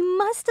telling you, she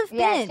must have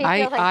been.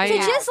 I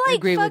just like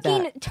agree with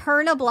fucking that.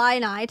 turn a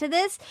blind eye to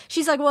this.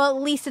 She's like, well,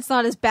 at least it's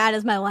not as bad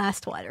as my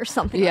last one or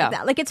something like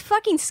that. Like, it's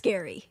fucking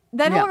scary.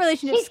 That whole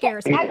relationship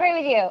scares me. I agree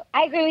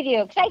with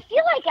you. Because I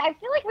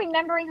feel like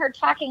remembering her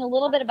talking a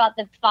little bit about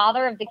the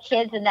father of the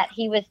kids and that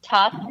he was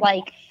tough.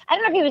 Like, I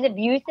don't know if he was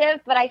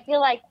abusive, but I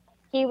feel like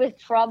he was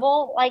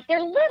trouble. Like,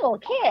 they're little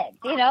kids,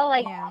 you know?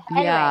 Like,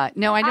 anyway,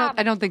 no,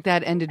 I don't think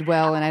that ended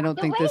well, and I don't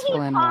think this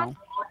will end well.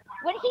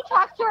 When he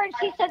talks to her and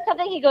she said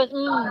something, he goes,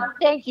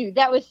 thank you.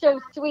 That was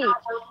so sweet.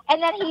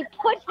 And then he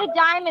puts the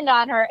diamond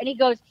on her and he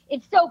goes,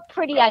 it's so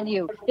pretty on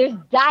you. There's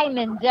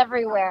diamonds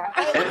everywhere.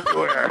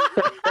 Everywhere.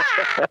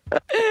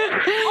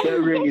 That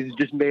ring is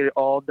just made of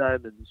all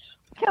diamonds.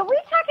 Can we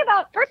talk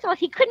about, first of all,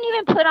 he couldn't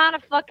even put on a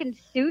fucking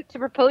suit to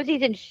propose.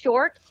 He's in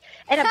shorts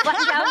and a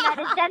button down that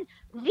is then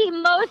the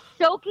most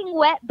soaking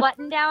wet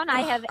button down I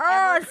have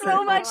ever seen.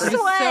 So much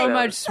sweat. So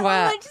much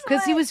sweat.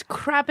 Because he was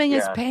crapping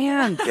his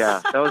pants. Yeah,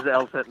 that was the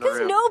elephant in the Because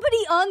room.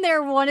 nobody on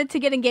there wanted to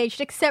get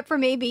engaged except for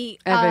maybe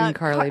Evan and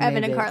Carly.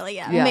 Evan and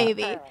Carly,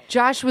 maybe.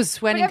 Josh was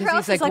sweating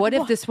because he's like, what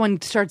if this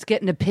one starts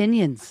getting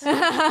opinions? Oh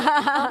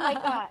my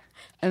God.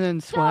 And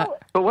then sweat.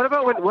 But what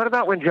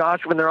about when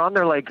Josh, when they're on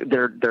their like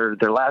their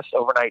last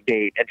overnight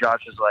date, and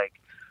Josh is like,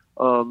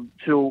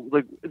 so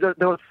like there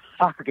was a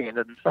soccer game,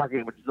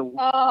 which is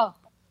the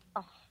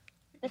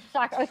the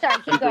soccer. Oh,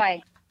 sorry, keep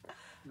going.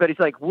 But he's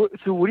like, what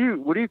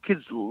are your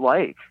kids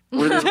like?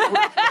 What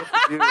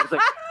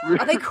are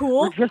Are they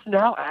cool? We're just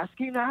now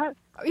asking that.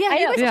 Yeah,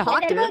 you guys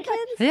talked about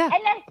kids. Yeah,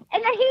 and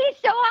then he's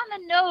so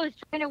on the nose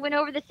trying to win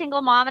over the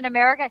single mom in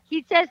America.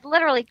 He says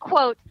literally,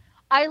 quote,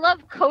 I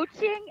love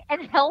coaching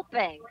and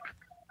helping.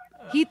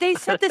 They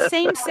said the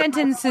same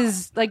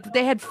sentences, like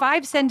they had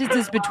 5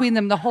 sentences between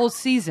them the whole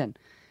season.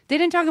 They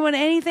didn't talk about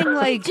anything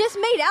like... just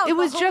made out. It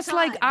was just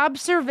like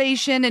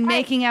observation and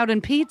making out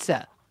and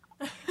pizza.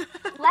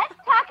 Let's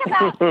talk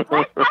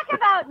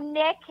about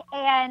Nick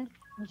and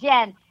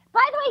Jen.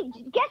 By the way,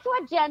 guess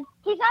what, Jen?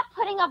 He's not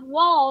putting up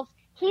walls.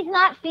 He's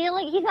not in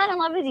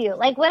love with you.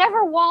 Like,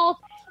 whatever walls,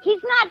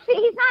 he's not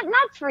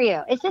nuts for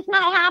you. It's just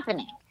not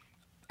happening.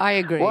 I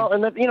agree. Well,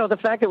 and the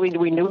fact that we knew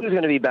he was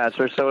going to be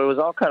Bachelor, so it was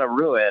all kind of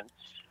ruined.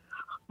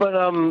 But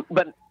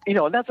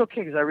and that's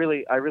okay because I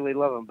really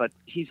love him. But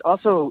he's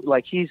also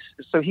like he's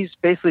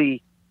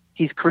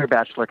career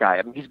Bachelor guy.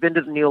 I mean, he's been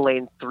to Neil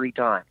Lane 3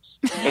 times,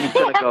 and he's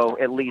going to go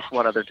at least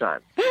one other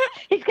time.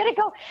 He's probably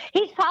going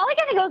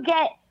to go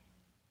get.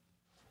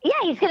 Yeah,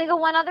 he's going to go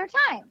one other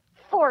time.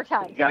 4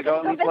 times. You gotta go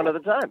at least one other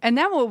time. And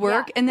that will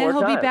work, and then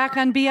he'll be back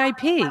on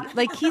BIP.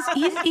 Like, he's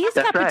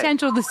got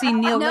potential to see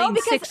Neil Lane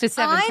 6 to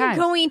 7 times. I'm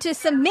going to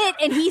submit,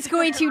 and he's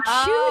going to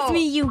choose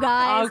me, you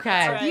guys.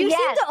 Okay. You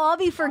seem to all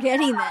be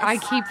forgetting this. I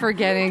keep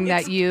forgetting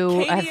that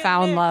you have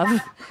found love.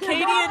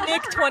 Katie and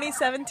Nick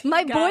 2017.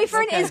 My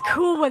boyfriend is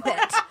cool with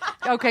it.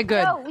 Okay,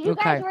 good. No, you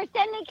guys were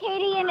sending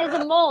Katie in as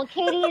a mole.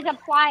 Katie is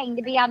applying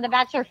to be on The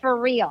Bachelor for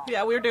real.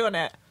 Yeah, we're doing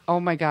it. Oh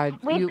my God!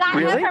 We've got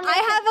really?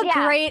 I have a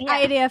great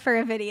idea for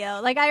a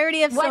video. Like, I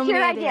already have so many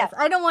ideas.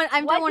 I don't want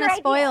to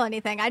spoil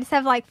anything. I just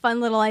have like fun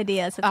little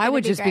ideas. I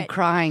would just be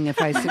crying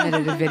if I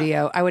submitted a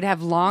video. I would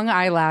have long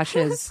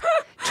eyelashes,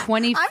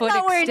 20-foot extensions. I'm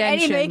not wearing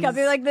any makeup.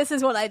 You're like, this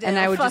is what I do. And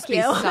I would Fuck just be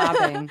you.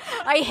 sobbing.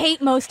 I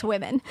hate most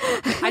women.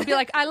 I'd be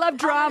like, I love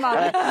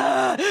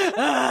drama.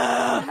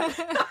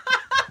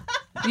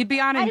 You'd be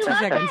on in 2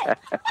 seconds.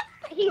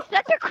 He's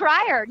such a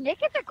crier.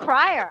 Nick is a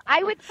crier.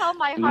 I would tell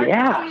my heart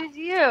to choose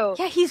you.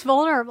 Yeah, he's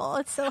vulnerable.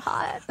 It's so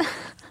hot.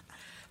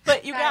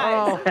 But you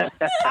guys,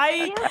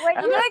 I'm going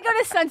to go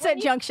to Sunset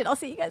Junction. I'll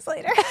see you guys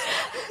later.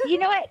 You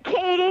know what,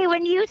 Katie?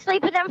 When you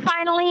sleep with them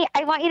finally,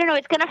 I want you to know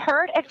it's going to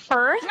hurt at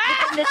first.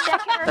 But then the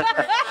second or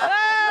third.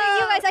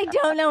 You guys, I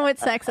don't know what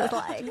sex is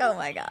like. Oh,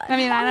 my God. I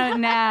mean, I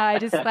don't know. I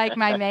just like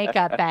my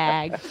makeup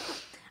bag.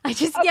 I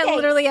just,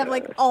 literally have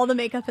like all the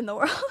makeup in the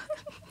world.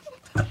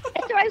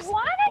 So I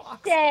want to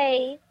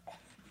say,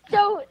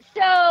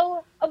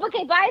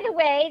 okay, by the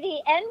way, the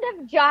end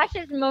of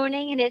Josh's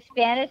moaning in his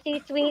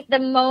fantasy suite, the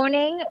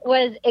moaning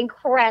was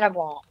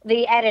incredible.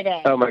 The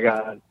editing. Oh my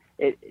God.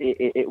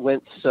 It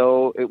went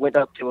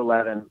up to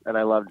 11 and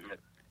I loved it.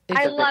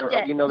 I loved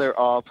it. You know, they're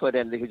all put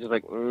in. They were just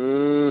like,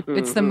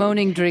 It's the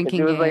moaning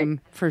drinking game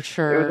for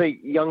sure. It was like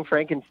young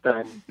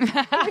Frankenstein. It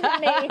was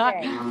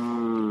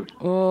amazing.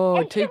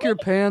 Oh, take your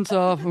pants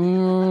off.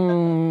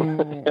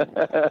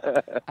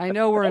 I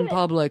know we're in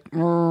public.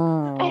 Can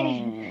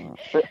we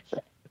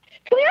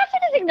also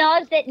just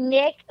acknowledge that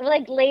Nick,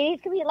 like, ladies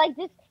can be like,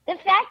 just the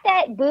fact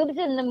that Boobs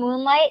in the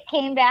Moonlight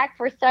came back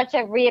for such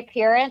a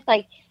reappearance,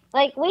 like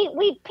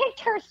we picked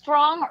her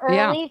strong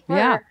early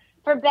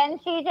for Ben's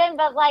season,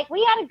 but like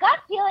we had a gut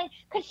feeling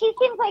because she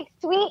seems like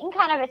sweet and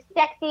kind of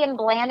sexy and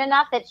bland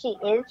enough that she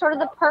is sort of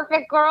the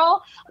perfect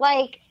girl.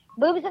 Like,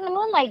 Boobs in the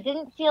Moonlight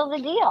didn't seal the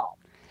deal.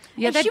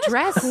 Yeah, And that she was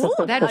dress. cool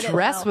That about it,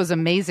 dress though. was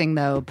amazing,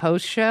 though.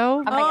 Post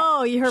show.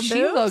 Oh, her She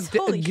boobs? looked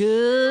Holy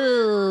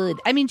good.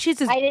 I mean, she's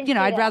just, I didn't see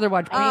I'd that. rather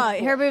watch paint.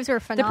 Oh, her boobs were The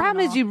phenomenal.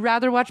 problem is you'd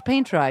rather watch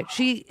paint dry.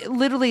 She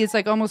literally is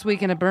like almost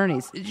Weekend at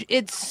Bernie's.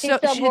 It's so,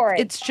 so boring.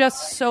 it's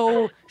just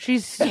so,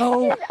 she's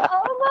so, It's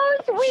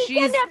almost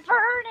Weekend at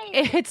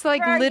Bernie's. it's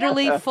like For our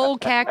literally young- full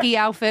khaki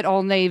outfit,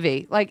 all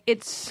navy. Like,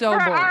 it's so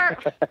For boring.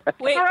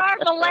 for our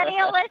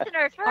millennial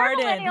listeners, for our Arden.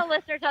 millennial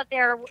listeners out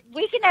there,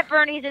 Weekend at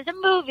Bernie's is a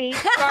movie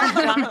starring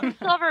Jonathan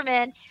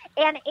Silverman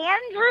and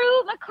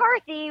Andrew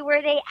McCarthy,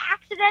 where they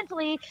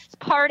accidentally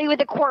party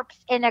with a corpse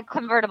in a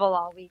convertible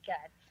all weekend.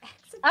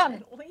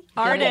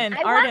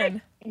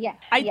 Arden. Yeah,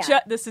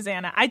 This is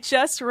Anna. I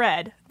just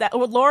read that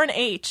Lauren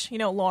H. You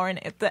know Lauren.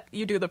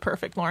 You do the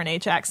perfect Lauren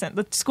H. accent.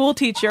 The school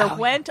teacher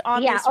went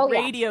on this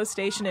radio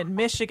station in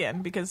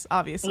Michigan because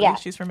obviously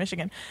she's from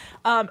Michigan,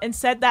 and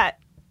said that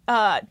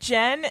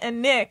Jen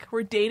and Nick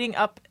were dating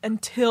up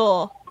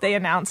until they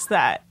announced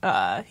that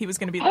he was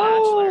going to be the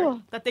Bachelor.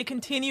 That they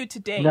continued to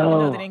date, even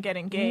though they didn't get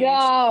engaged.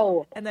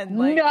 No. And then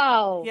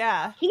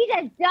yeah. He's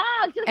a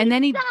dog. So And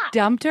then he sucks.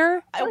 dumped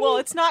her? Well,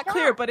 it's not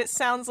clear, but it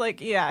sounds like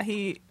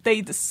they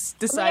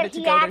decided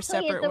to go their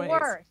separate ways.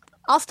 Worst.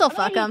 I'll still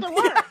fuck him.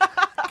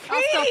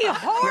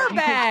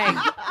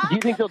 Whorebag. Do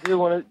you think they'll do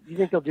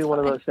one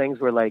of those things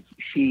where like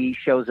she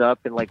shows up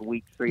in like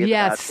week 3 of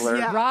Yes, The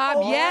Bachelor? Rob.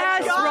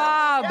 Yes,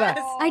 Rob.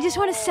 I just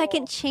want a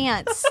second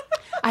chance.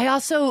 I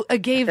also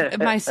gave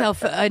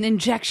myself an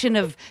injection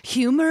of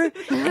humor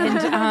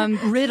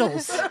and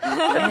riddles,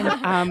 and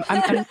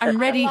I'm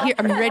ready here.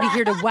 I'm ready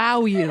here to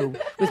wow you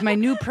with my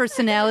new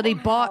personality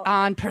bought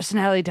on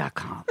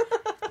personality.com.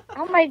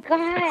 Oh my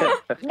God!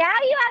 Now,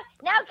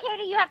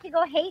 Katie, you have to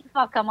go hate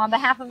fuck him on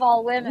behalf of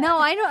all women. No,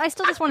 I don't. I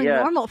still just want a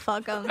normal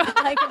fuck him,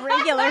 like a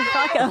regular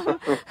fuck him.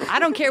 I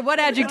don't care what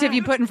adjective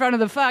you put in front of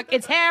the fuck.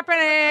 It's happening.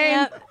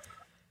 Yep.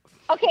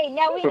 Okay,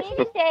 now we need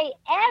to say,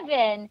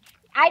 Evan.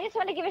 I just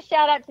want to give a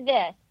shout out to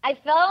this. I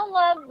fell in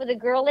love with a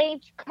girl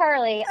named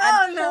Carly.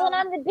 I'm chilling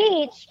on the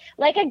beach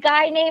like a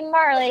guy named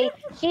Marley.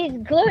 She's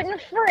gluten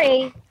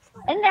free,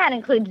 and that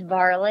includes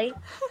barley.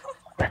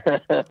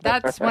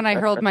 That's when I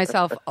hurled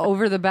myself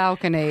over the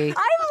balcony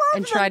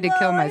and tried to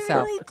kill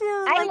myself. I really do.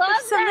 I Like, love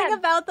there's something them.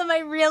 about them I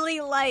really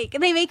like.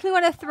 They make me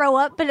want to throw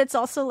up, but it's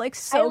also like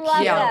so I love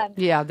cute. them.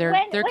 Yeah,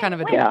 they're kind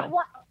of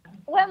adorable.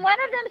 When one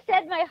of them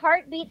said, "My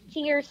heart beats to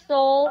your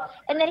soul,"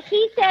 and then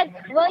he said,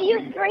 "Will you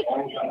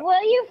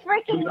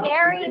freaking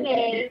marry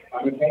me?"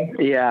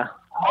 Yeah.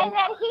 And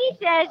then he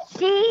says,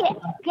 "She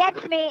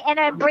gets me and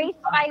embraced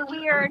my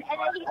weird," and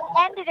then he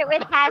ended it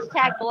with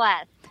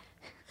 #bless.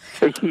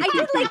 I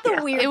did like the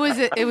weird.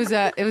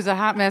 It was a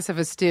hot mess of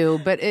a stew,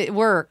 but it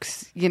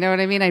works. You know what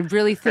I mean? I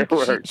really think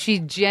she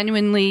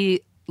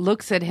genuinely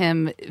looks at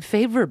him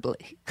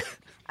favorably.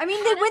 I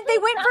mean, they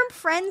went from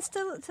friends to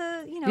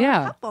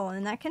a couple,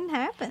 and that can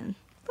happen.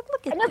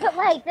 Look at No, but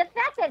like the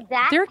fact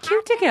that They're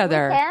cute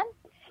together. with him,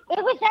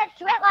 it was that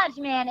sweat lodge,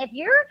 man. If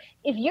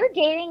you're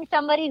dating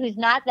somebody who's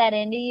not that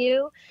into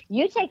you,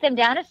 you take them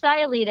down to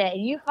Sayulita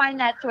and you find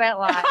that sweat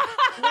lodge.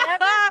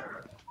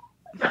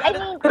 I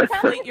mean,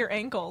 Deflate your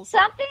ankles.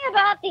 something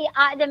about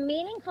the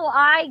meaningful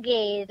eye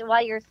gaze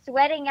while you're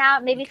sweating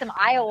out. Maybe some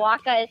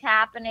ayahuasca is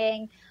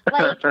happening.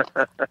 Like,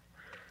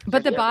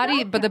 But the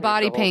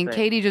body paint.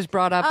 Katie just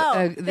brought up.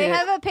 they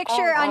have a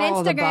picture on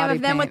all the Instagram body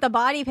of them with paint. the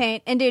body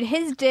paint, and dude,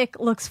 his dick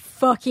looks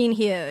fucking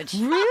huge.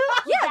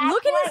 Really? Yeah,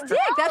 look at his dick.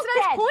 That's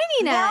what I was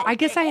pointing at. I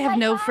guess I have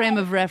no frame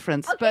of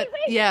reference, but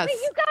yes.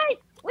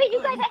 Wait,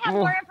 you guys, I have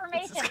more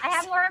information.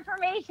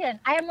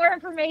 I have more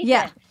information.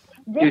 Yeah.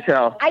 You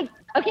tell. I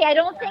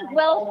don't think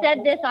Will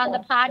said this on the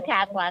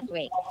podcast last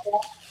week.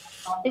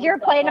 Is your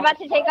plane about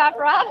to take off,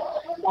 Rob?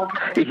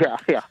 Yeah.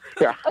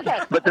 Okay.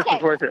 But this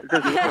is worth it.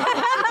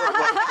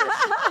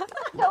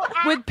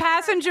 Would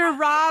passenger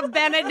Rob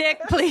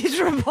Benedict please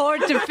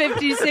report to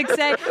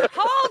 56A?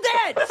 Hold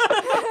it!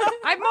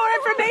 I have more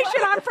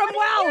information. I'm from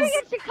Wells.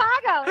 You're in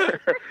Chicago.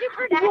 For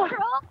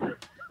Supernatural?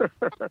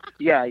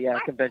 Yeah,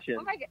 convention.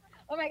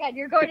 Oh my God,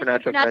 you're going to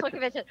Supernatural Supernatural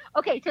Convention.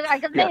 Okay, so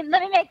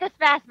let me make this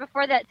fast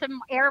before some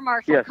air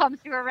marshal comes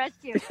to arrest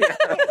you.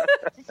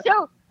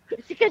 So,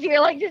 because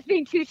you're like just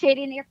being too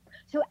shady in here.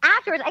 So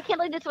afterwards, I can't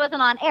believe this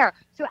wasn't on air.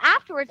 So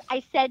afterwards,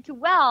 I said to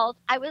Wells,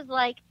 I was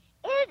like,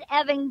 "Is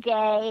Evan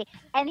gay?"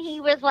 And he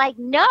was like,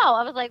 "No."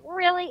 I was like,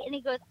 "Really?" And he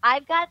goes,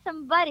 "I've got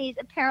some buddies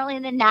apparently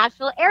in the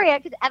Nashville area,"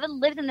 because Evan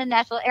lives in the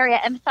Nashville area.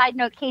 And side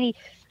note, Katie,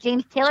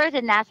 James Taylor's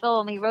in Nashville.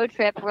 When we road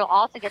trip, we'll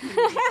also get to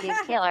meet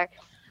James Taylor.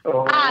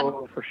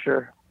 Oh, for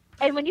sure.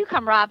 And when you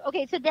come, Rob,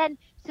 okay, so then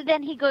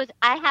he goes,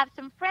 "I have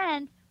some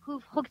friends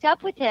who've hooked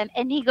up with him,"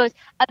 and he goes,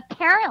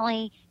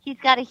 "Apparently he's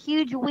got a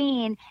huge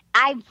ween."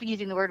 I'm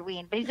using the word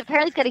ween, but he's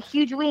got a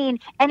huge ween,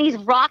 and he's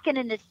rocking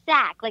in the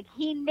sack. Like,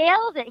 he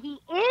nails it. He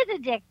is a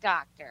dick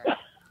doctor.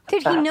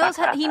 Dude,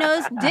 he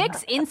knows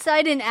dicks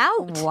inside and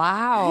out.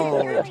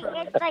 Wow. It's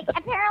like,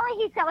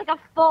 apparently he's got like a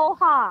full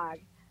hog.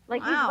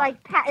 Like, he's like,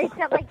 he's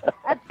got like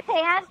a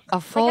pants.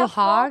 A full like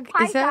hog?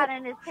 Full Is that?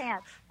 in his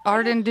pants.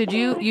 Arden,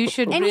 you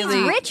should And really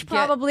he's rich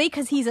probably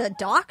because he's a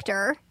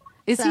doctor.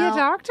 Is he a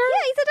doctor?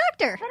 Yeah, he's a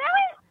doctor.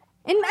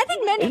 And I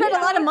think men spend a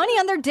lot of money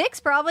on their dicks,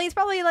 probably. It's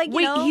probably like,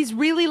 Wait, he's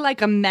really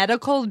like a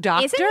medical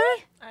doctor? Isn't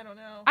he? I don't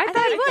know. I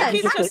thought he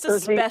was. He's just a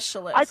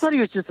specialist. I thought he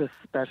was just a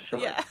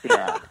specialist.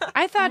 Yeah.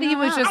 I thought he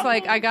was just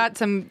like, I got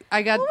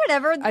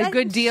whatever. a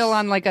good deal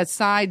on like a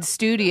side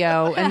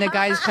studio, and the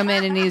guys come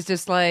in and he's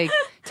just like,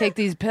 take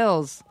these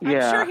pills. I'm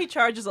sure he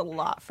charges a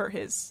lot for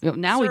his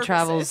Now services. he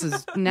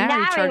travels,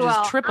 now he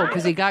charges triple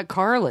because he got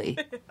Carly.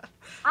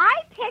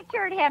 I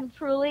pictured him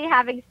truly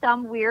having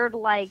some weird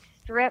like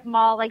strip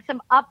mall, like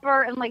some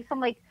upper and like some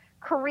like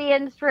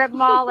Korean strip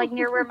mall, like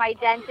near where my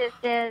dentist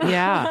is.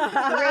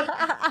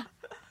 Yeah.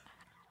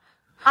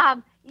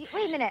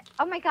 Wait a minute.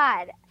 Oh my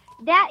God.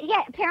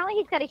 Apparently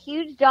he's got a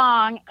huge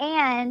dong,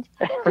 and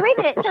so wait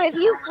a minute. So if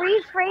you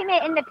freeze frame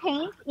it in the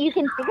paint, you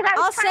can.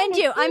 I'll send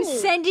you. I'm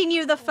sending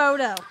you the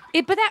photo.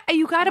 But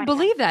you got to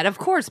believe that, of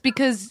course,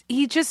 because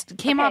he just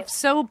came off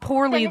so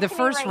poorly the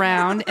first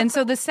round, and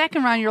so the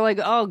second round you're like,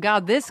 oh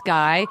God, this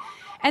guy,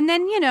 and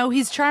then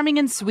he's charming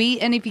and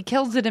sweet, and if he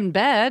kills it in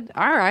bed,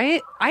 all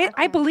right,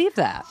 I believe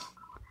that.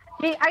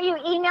 Are you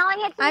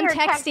emailing it to me? I'm or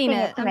texting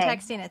it. to I'm me?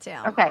 texting it to you.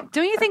 Okay.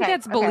 Don't you think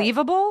that's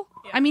believable?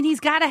 I mean,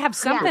 he's got to have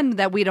something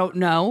that we don't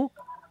know.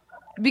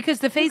 Because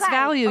the face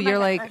value, you're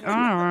like,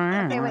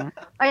 Okay, wait.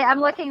 I'm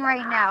looking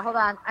right now. Hold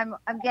on.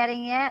 I'm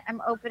getting it.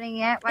 I'm opening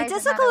it. Why It is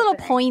does it look not a little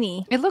opening?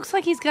 pointy. It looks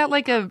like he's got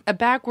like a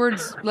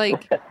backwards,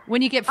 like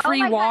when you get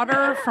free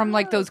water from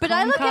like those But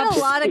I look cups. at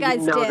a lot of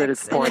guys' know dicks. that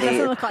it's and it pointy.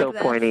 doesn't look It's like so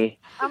this. pointy.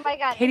 Oh my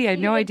God. Katie, I had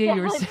no It's idea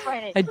you were definitely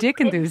pointy. a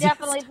dick enthusiast. It's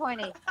definitely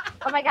pointy.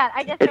 Oh my God.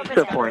 I just It's opened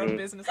so it. pointy.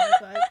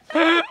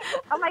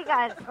 Oh my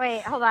God.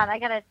 Wait, hold on. I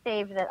got to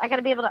save this. I got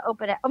to be able to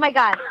open it. Oh my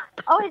God.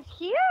 Oh, it's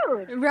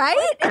huge.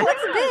 Right? It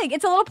looks big.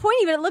 It's a little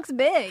pointy, but it looks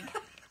big.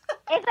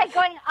 It's like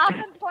going up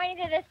and pointing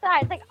to the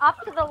side. It's like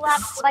up to the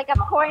left, like a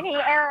pointy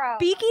arrow.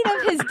 Speaking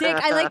of his dick,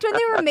 I liked when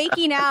they were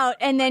making out,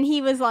 and then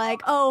he was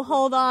like, "Oh,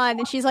 hold on,"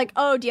 and she's like,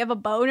 "Oh, do you have a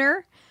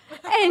boner?"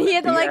 And he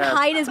had to like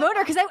hide his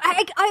boner because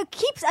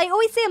I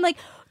always say, I'm like,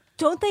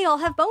 don't they all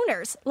have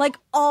boners like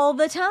all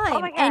the time? Oh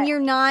my God. And you're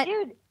not,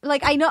 Dude.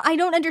 like, I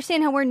don't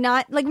understand how we're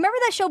not like. Remember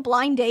that show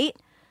Blind Date?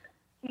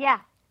 Yeah.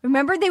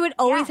 Remember they would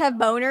always have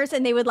boners,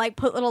 and they would like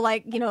put little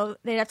like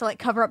they'd have to like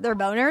cover up their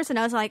boners, and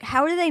I was like,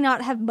 how do they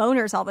not have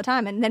boners all the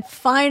time? And then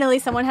finally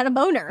someone had a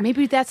boner.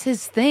 Maybe that's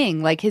his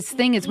thing. Like his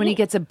thing is when he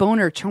gets a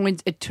boner,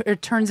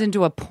 it turns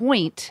into a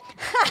point,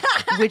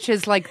 which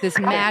is like this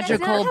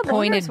magical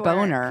pointed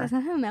boner.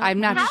 I'm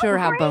not sure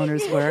how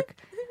boners work.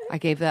 I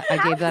gave that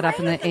up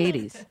in the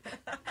 80s.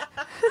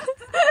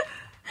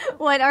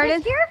 What,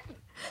 artist?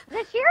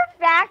 The sheer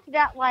fact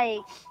that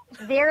like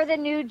they're the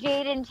new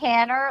Jade and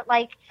Tanner,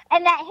 like,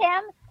 and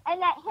that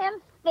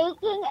him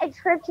faking a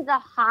trip to the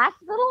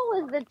hospital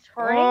was the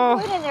turning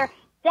point in there.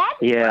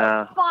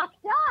 That's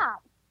fucked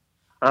up.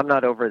 I'm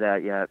not over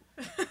that yet.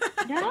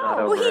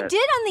 No. Well, he did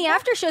on the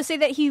after show say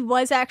that he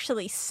was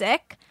actually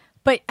sick,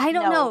 but I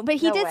don't know. But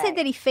he did say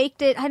that he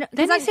faked it.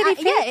 Then he said he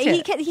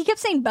faked it. He kept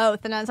saying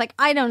both, and I was like,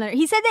 I don't know.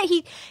 He said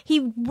that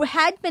he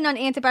had been on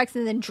antibiotics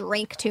and then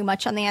drank too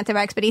much on the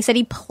antibiotics, but he said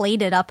he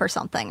played it up or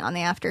something on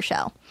the after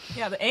show.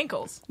 Yeah, the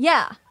ankles.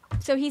 Yeah.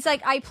 So he's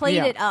like, I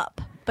played it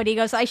up. But he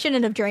goes, I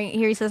shouldn't have drank.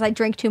 Here he says, I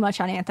drank too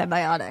much on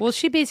antibiotics. Well,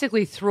 she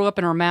basically threw up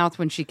in her mouth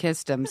when she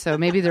kissed him, so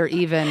maybe they're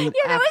even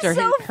after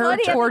her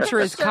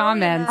torturous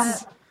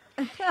comments.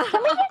 Can we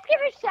just give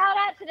a shout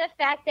out to the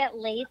fact that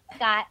Lace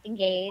got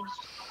engaged?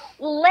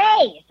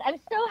 Lace, I'm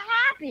so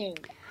happy.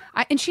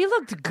 And she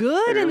looked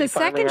good in the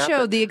second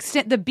show.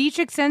 The beach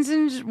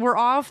extensions were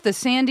off. The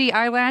sandy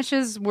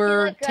eyelashes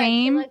were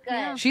tame.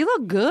 She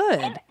looked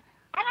good.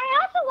 And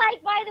I also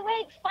like, by the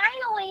way,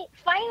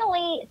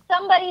 finally,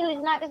 somebody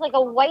who's not just like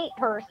a white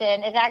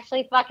person is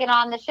actually fucking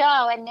on the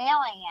show and nailing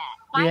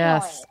it. Finally.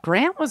 Yes,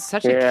 Grant was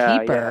such a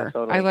keeper. Yeah,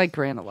 totally. I like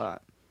Grant a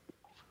lot.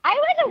 I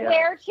was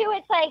aware too.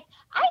 It's like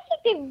I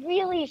think they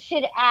really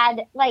should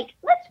add like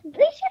they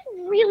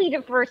should really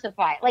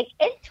diversify. Like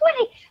it's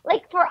 20.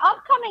 Like for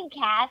upcoming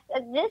casts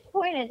at this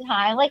point in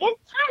time, like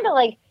it's time to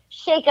like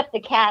shake up the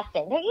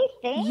casting. Don't you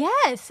think?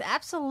 Yes,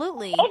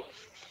 absolutely. It's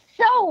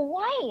so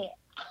white.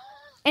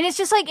 And it's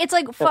just like, it's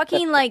like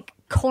fucking like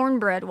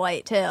cornbread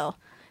white too.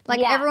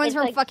 Like everyone's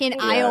from like, fucking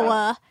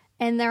Iowa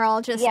and they're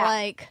all just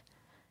like,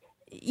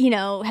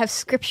 have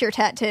scripture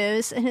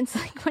tattoos. And it's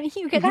like, what do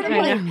you get some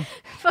like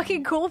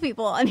fucking cool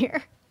people on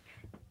here?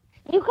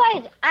 You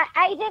guys,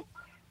 I just,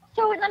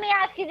 so let me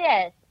ask you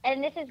this.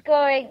 And this is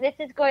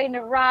going to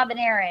Rob and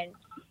Aaron.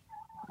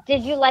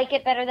 Did you like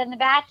it better than The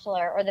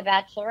Bachelor or The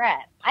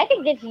Bachelorette? I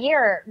think this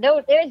year,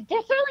 though, there's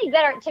certainly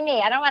better to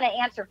me. I don't want to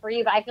answer for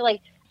you, but I feel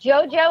like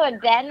JoJo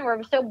and Ben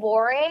were so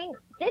boring.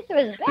 This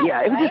was better.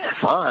 Yeah, it was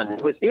just fun.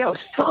 It was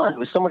fun. It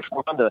was so much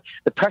fun.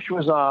 The pressure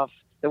was off.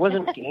 There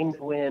wasn't a game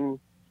to win.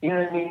 You know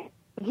what I mean?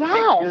 Yes.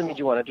 It really made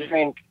you want to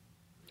drink.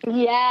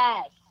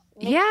 Yes.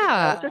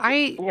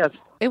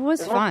 It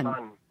was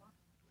fun.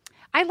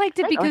 I liked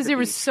it because there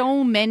was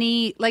so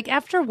many, like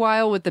after a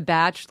while with The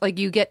Batch, like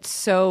you're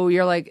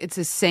like, it's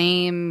the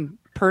same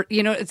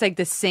it's like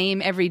the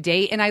same every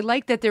day. And I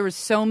like that there were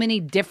so many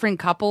different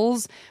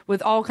couples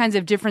with all kinds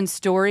of different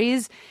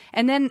stories.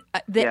 And then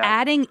the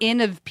adding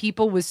in of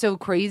people was so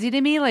crazy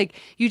to me. Like,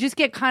 you just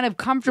get kind of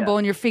comfortable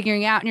and you're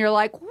figuring out and you're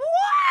like,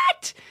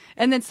 what?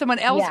 And then someone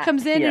else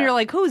comes in and you're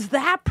like, who's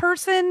that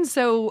person?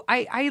 So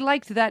I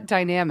liked that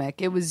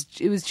dynamic. It was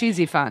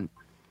cheesy fun.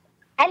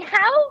 And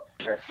how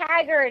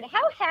haggard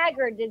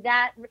did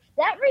that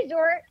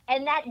resort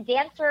and that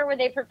dance floor where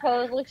they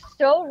proposed looked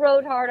so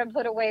road hard and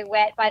put away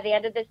wet by the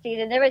end of the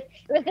season. It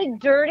was the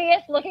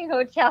dirtiest looking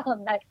hotel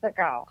in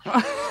Mexico.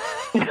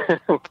 There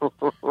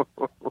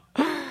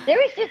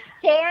was just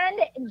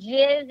sand,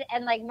 jizz,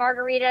 and like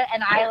margarita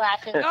and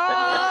eyelashes.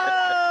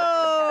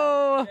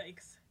 Oh!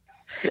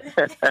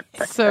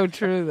 So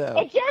true, though.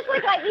 It just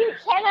looked like you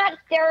cannot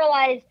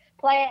sterilize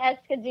Playa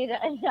Escondido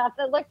enough.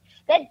 It looked,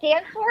 that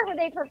dance floor where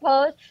they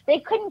proposed, they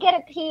couldn't get a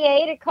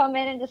PA to come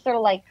in and just sort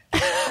of like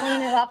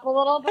clean it up a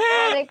little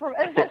before they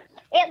proposed.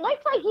 It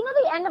looked like,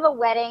 the end of a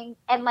wedding,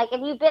 and like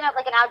if you've been at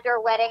like an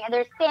outdoor wedding and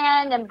there's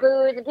sand and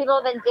booze and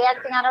people have been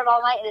dancing on it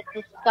all night and it's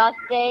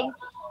disgusting.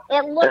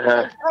 It looked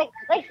like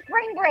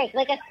spring break,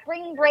 like a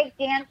spring break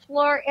dance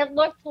floor. It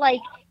looked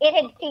like it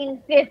had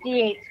seen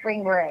 58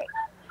 spring break.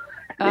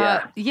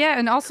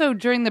 And also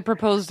during the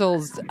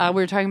proposals, we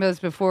were talking about this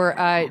before.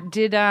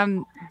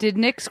 Did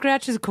Nick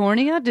scratch his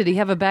cornea? Did he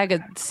have a bag of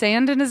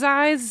sand in his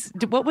eyes?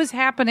 What was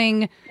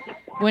happening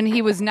when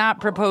he was not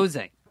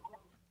proposing?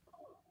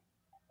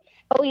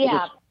 Oh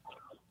yeah.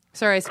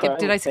 Sorry, I skipped.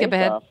 Did I skip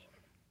ahead?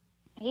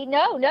 No. We've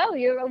now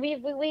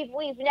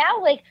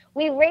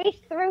we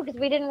raced through because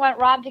we didn't want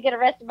Rob to get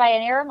arrested by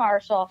an air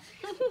marshal.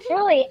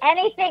 Truly,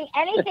 anything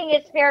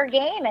is fair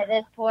game at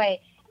this point.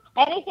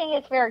 Anything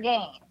is fair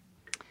game.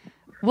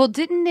 Well,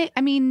 didn't Nick?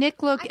 I mean,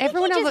 Nick looked.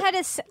 Everyone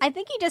else. I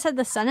think he just had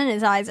the sun in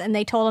his eyes, and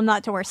they told him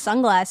not to wear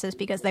sunglasses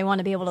because they want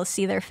to be able to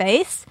see their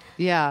face.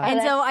 Yeah,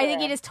 and so I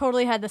think he just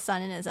totally had the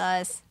sun in his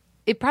eyes.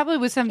 It probably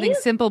was something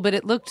simple, but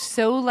it looked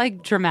so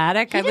like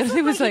dramatic. I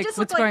literally was like,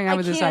 "What's going on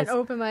with his eyes?" I can't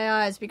open my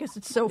eyes because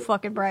it's so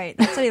fucking bright.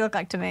 That's what he looked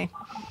like to me.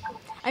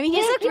 I mean, he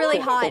just looked really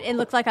hot and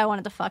looked like I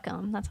wanted to fuck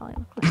him. That's all he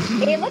looked like.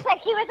 It looked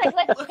like he was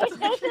like, his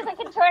face was like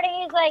contorting.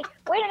 He's like,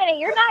 wait a minute,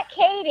 you're not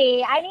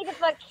Katie. I need to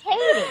fuck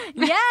Katie.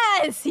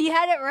 Yes, he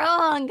had it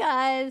wrong,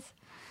 guys.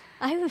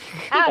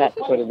 That's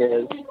what it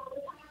is.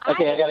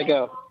 Okay, I gotta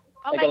go.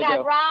 Oh my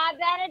God, Rob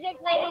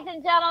Benedict, ladies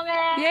and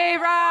gentlemen. Yay,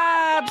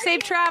 Rob!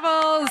 Safe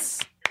travels.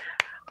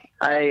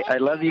 I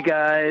love you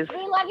guys.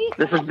 We love you.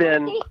 This has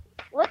been.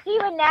 We'll see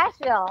you in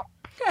Nashville.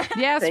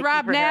 Yes,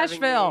 Rob,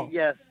 Nashville.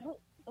 Yes.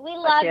 We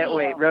love you. Can't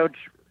wait. Road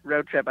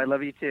trip. I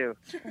love you too.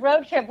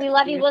 Road trip. We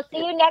love you. We'll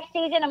see you next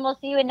season, and we'll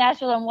see you in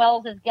Nashville in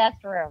Wells'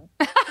 guest room.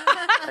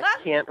 I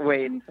can't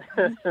wait.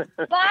 Bye, Rob.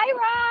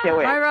 Can't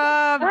wait. Bye,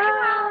 Rob.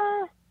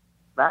 Bye.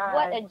 Bye.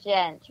 What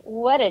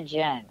a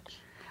gent.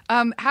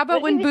 How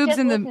about when the boobs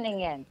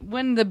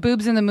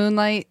in the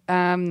moonlight?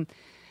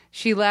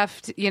 She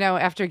left,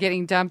 after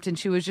getting dumped, and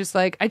she was just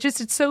like,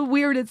 it's so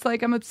weird. It's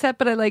like, I'm upset,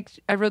 but I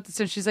wrote this,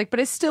 and she's like, but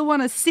I still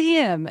want to see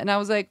him. And I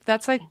was like,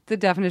 that's like the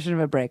definition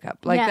of a breakup.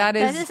 Like, that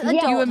is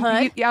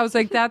adulthood. I was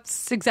like,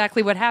 that's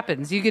exactly what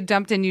happens. You get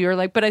dumped, and you're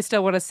like, but I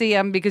still want to see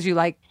him because you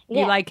like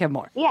him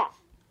more. Yeah.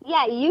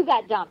 Yeah, you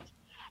got dumped.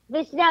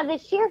 The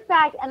sheer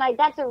fact, and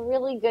that's a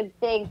really good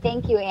thing.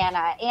 Thank you,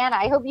 Anna. Anna,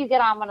 I hope you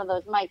get on one of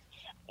those mics.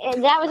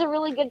 And that was a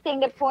really good thing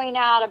to point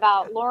out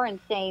about Lauren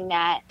saying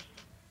that.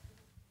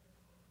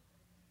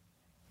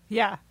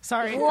 Yeah,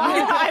 sorry.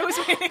 I was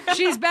waiting.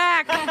 She's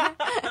back.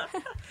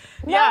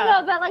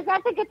 No, but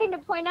that's a good thing to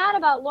point out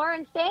about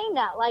Lauren saying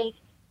that.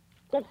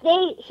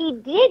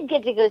 He did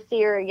get to go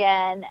see her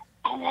again,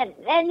 and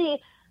then he,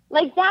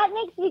 that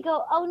makes me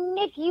go, oh,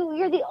 Nick,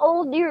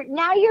 you're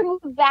now you're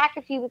moved back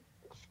a few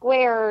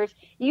squares.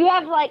 You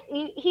have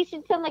he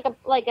should send like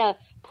a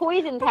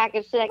poison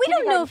package to that. We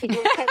don't know if we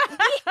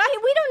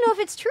don't know if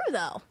it's true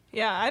though.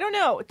 Yeah, I don't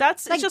know.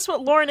 It's just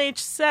what Lauren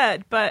H.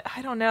 said, but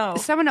I don't know.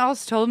 Someone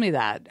else told me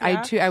that.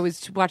 Yeah? I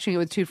was watching it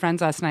with two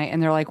friends last night,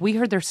 and they're like, we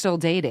heard they're still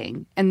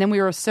dating. And then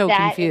we were so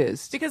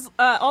confused. Because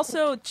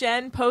also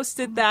Jen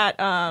posted that,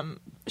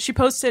 she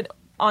posted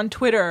on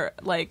Twitter,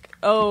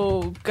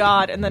 oh,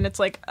 God, and then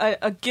it's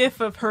a gif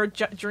of her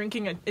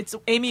drinking, it's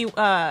Amy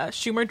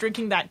Schumer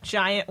drinking that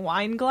giant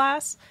wine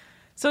glass.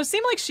 So it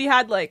seemed like she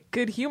had,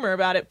 good humor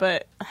about it,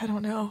 but I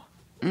don't know.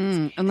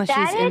 Unless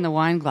she's in the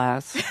wine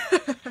glass.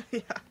 Yeah.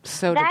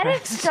 So that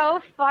depressed. Is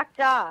so fucked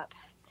up.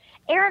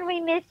 Aaron,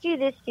 we missed you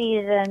this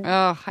season.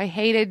 Oh, I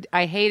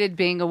hated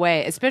being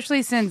away,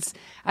 especially since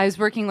I was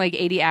working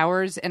 80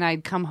 hours and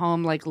I'd come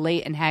home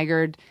late and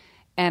haggard,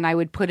 and I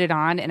would put it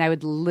on and I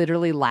would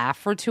literally laugh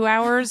for 2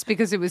 hours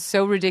because it was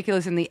so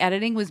ridiculous, and the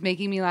editing was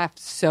making me laugh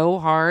so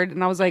hard.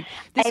 And I was like,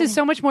 this is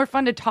so much more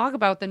fun to talk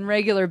about than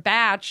regular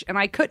Batch, and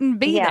I couldn't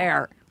be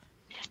there.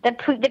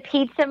 The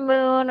pizza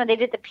moon, when they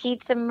did the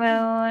pizza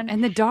moon.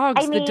 And the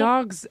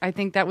dogs, I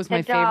think that was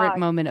my favorite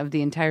moment of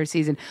the entire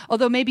season.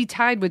 Although maybe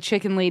tied with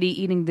Chicken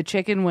Lady eating the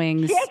chicken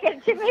wings.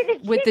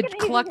 With the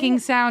clucking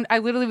sound. I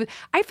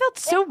felt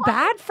so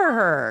bad for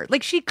her.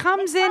 She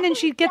comes in and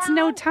she gets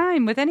no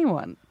time with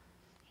anyone.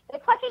 The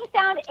clicking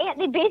sound,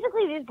 and they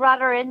basically just brought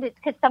her in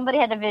because somebody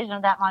had a vision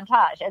of that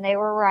montage, and they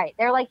were right.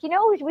 They're like,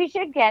 we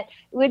should get,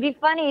 it would be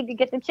funny to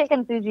get the chicken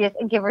enthusiast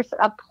and give her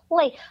a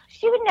plate.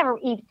 She would never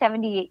eat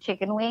 78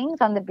 chicken wings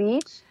on the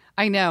beach.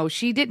 I know.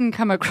 She didn't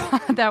come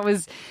across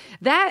that.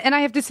 And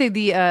I have to say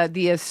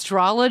the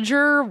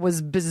astrologer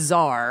was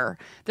bizarre.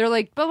 They're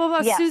like, blah, blah,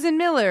 blah, yeah. Susan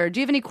Miller. Do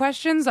you have any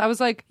questions? I was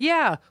like,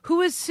 yeah.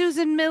 Who is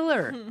Susan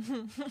Miller?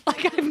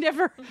 Like, I've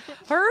never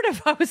heard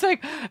of. I was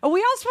like, are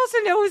we all supposed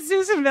to know who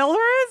Susan Miller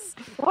is?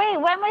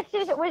 Wait, when was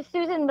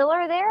Susan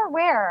Miller there?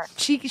 Where?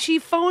 She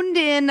phoned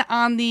in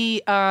on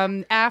the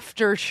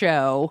after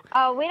show.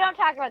 Oh, we don't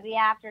talk about the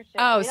after show.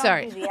 Oh,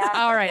 sorry.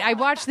 All right. I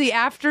watched the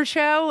after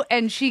show,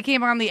 and she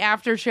came on the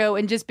after show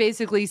and just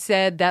basically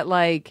said that,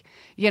 like,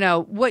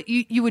 what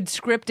you would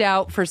script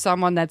out for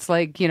someone that's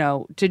like,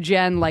 to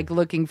Jen, like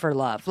looking for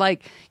love.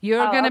 Like,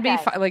 you're going to be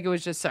like, it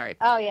was just, sorry.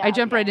 Oh, yeah. I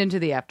jumped right into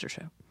the after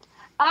show.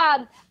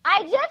 I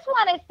just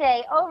want to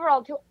say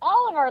overall to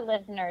all of our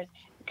listeners,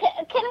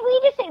 can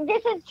we just say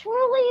this is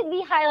truly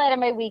the highlight of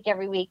my week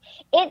every week.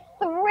 It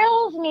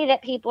thrills me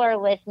that people are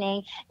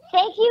listening.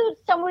 Thank you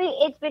so much.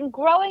 It's been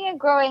growing and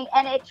growing,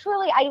 and it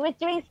truly, I was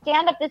doing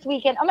stand-up this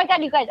weekend. Oh, my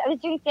God, you guys, I was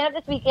doing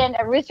stand-up this weekend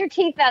at Rooster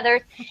Teeth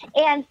Feathers,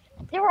 and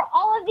there were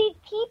all of these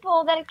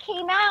people that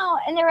came out,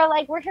 and they were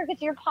like, we're here because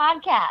of your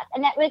podcast.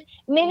 And that made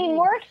me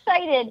more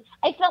excited.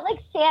 I felt like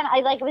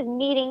I was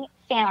meeting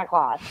Santa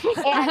Claus. And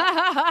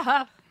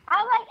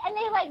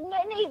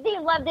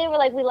they were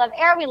like, we love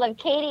Erin, we love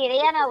Katie and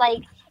Anna.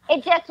 Like,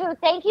 it just was,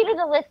 thank you to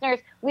the listeners.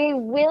 We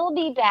will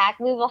be back.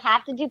 We will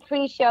have to do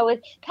pre-show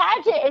with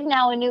Padgett is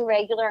now a new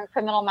regular in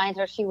Criminal Minds,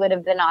 where she would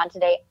have been on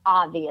today,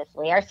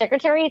 obviously. Our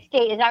Secretary of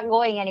State is not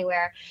going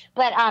anywhere.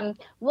 But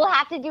we'll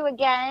have to do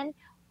again.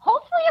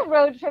 Hopefully a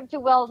road trip to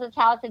Wells'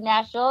 house in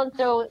Nashville, and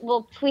so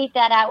we'll tweet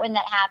that out when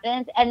that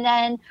happens. And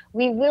then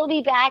we will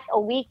be back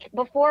a week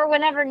before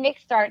whenever Nick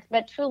starts,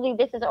 but truly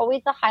this is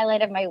always the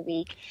highlight of my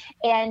week.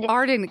 And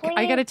Arden,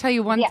 I got to tell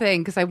you one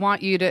thing, because I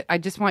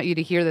just want you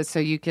to hear this so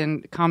you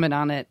can comment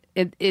on it.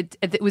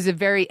 It was the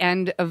very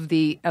end of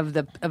the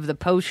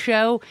post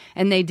show,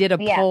 and they did a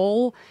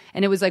poll,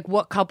 and it was like,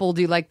 what couple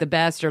do you like the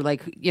best, or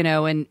like,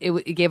 and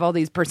it gave all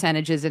these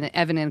percentages, and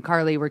Evan and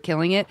Carly were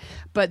killing it,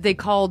 but they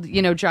called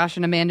Josh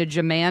and Amanda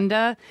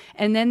Jamanda,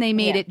 and then they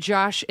made it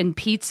Josh and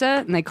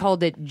Pizza, and they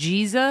called it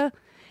Giza,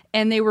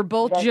 and they were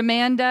both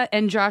Jamanda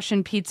and Josh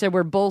and Pizza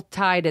were both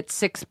tied at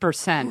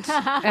 6%,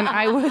 and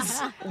I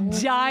was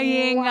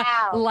dying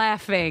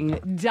laughing.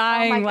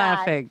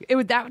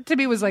 That to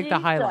me was like the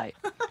highlight.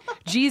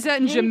 Giza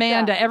and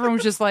Jamanda, everyone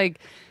was just like,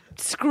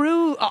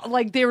 screw,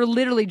 like they were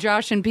literally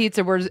Josh and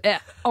Pizza were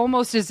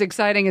almost as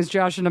exciting as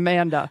Josh and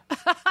Amanda.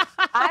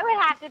 I would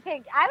have to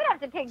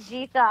pick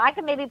Giza. I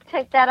could maybe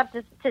take that up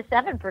to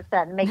 7%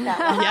 and make that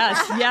one.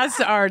 Yes,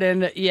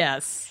 Arden,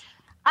 yes.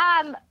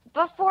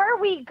 Before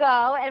we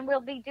go, and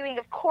we'll be doing,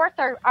 of course,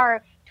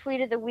 our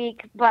tweet of the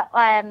week, but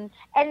and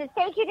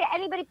thank you to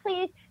anybody.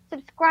 Please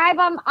subscribe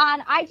on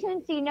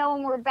iTunes so you know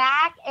when we're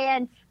back,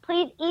 and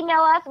please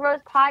email us,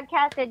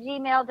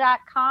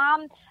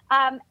 rosepodcast@gmail.com.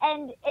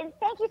 And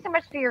thank you so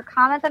much for your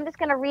comments. I'm just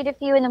going to read a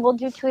few, and then we'll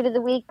do tweet of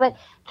the week. But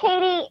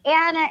Katie,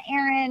 Anna,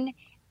 Erin,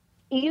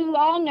 you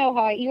all know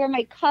how you are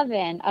my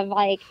coven of,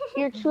 like,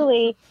 you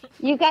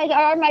guys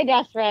are my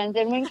best friends.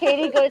 And when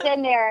Katie goes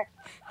in there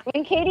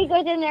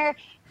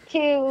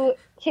to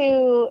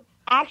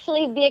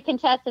actually be a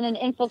contestant and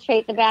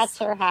infiltrate the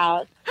Bachelor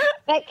house.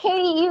 But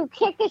Katie, you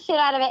kick the shit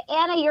out of it.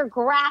 Anna, you're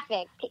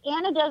graphic.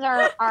 Anna does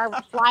our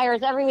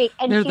flyers every week,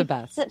 and They're she the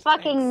best.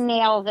 fucking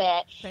nails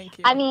it. Thank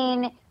you. I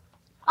mean,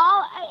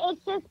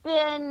 it's just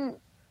been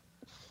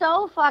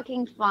so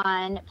fucking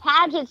fun.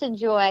 Padgett's a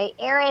joy.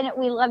 Erin,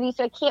 we love you,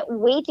 so I can't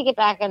wait to get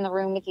back in the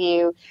room with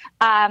you.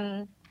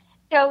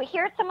 So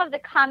here's some of the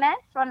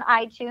comments from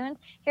iTunes.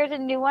 Here's a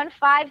new one,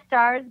 5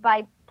 stars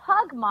by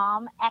Pug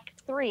Mom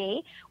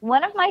X3,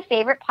 one of my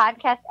favorite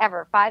podcasts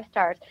ever, 5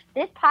 stars.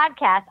 This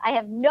podcast, I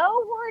have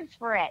no words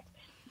for it.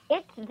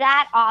 It's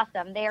that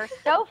awesome. They are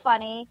so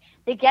funny.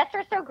 The guests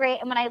are so great.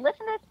 And when I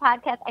listen to this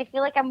podcast, I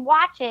feel like I'm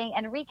watching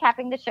and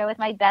recapping the show with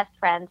my best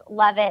friends.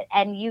 Love it.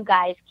 And you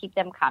guys keep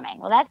them coming.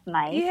 Well, that's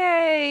nice.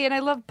 Yay. And I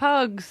love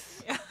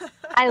pugs.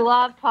 I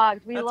love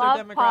pugs. We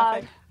love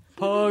pugs.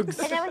 Pugs.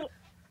 And then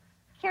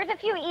here's a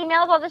few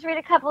emails. I'll just read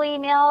a couple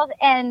emails.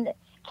 And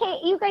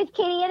you guys,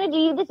 Katie, Anna,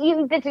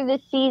 you've been through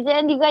this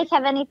season. Do you guys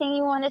have anything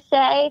you want to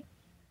say?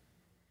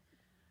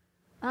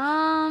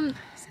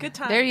 It's good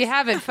time. There you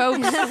have it,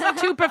 folks.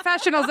 2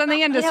 professionals in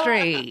the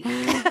industry.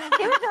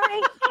 Katie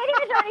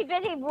was already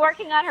busy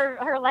working on her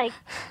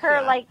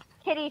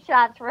kitty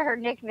shots for her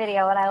Nick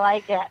video, and I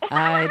like it.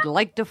 I'd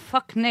like to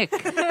fuck Nick.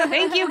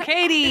 Thank you,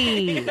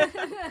 Katie.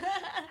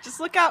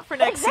 Just look out for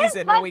next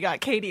season when we got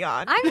Katie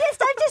on. I'm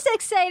just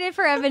excited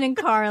for Evan and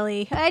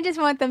Carly. I just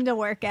want them to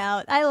work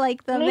out. I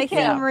like them. They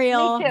seem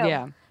real. Me too.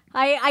 Yeah.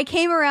 I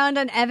came around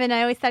on Evan.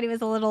 I always thought he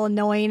was a little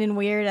annoying and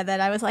weird, and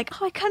then I was like,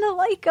 oh, I kind of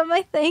like him,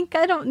 I think.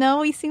 I don't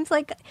know. He seems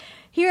like...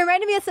 He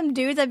reminded me of some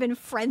dudes I've been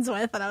friends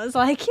with, and I was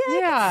like,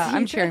 yeah,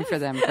 I'm cheering for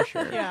them for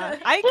sure. Yeah,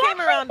 I came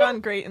around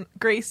on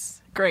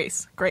Grace.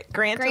 Grant.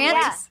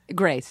 Yeah.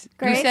 Grace.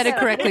 You said it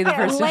correctly the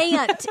first time.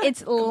 Lant.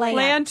 It's Lant.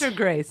 Lant or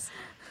Grace?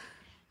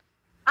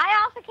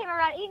 I also came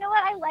around. You know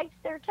what? I liked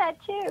their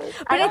tattoos.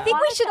 But I think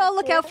we should all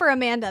look out for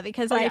Amanda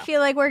because I feel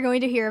like we're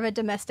going to hear of a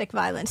domestic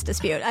violence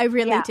dispute. I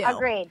really do.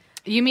 Agreed.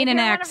 You mean an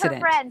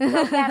accident?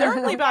 They're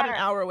only about an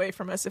hour away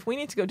from us. If we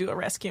need to go do a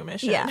rescue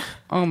mission. Yeah.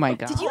 Oh my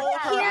God. Did you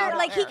hear?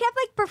 Like he kept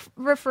like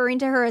referring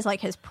to her as like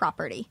his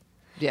property.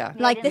 Yeah.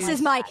 Like this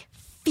is my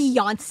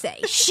fiance.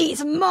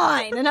 She's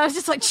mine. And I was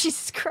just like,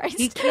 Jesus Christ.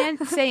 He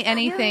can't say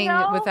anything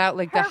without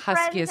like the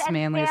huskiest,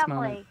 manliest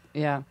moment.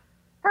 Yeah.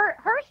 Her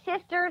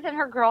sisters and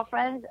her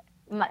girlfriends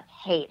must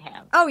hate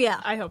him. Oh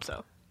yeah. I hope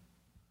so.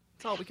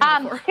 That's all we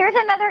can hope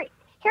for.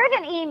 Here's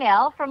an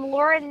email from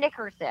Lauren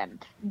Nickerson.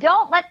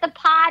 Don't let the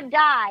pod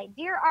die.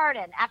 Dear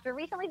Arden, after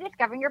recently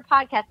discovering your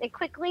podcast, it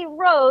quickly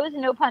rose,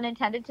 no pun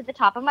intended, to the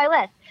top of my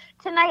list.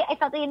 Tonight, I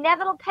felt the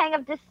inevitable pang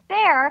of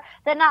despair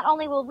that not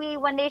only will we,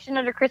 One Nation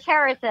under Chris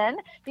Harrison,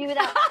 be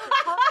without...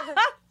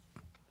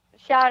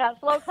 Shout out,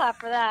 slow clap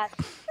for that.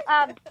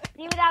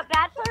 Be without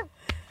Bachelor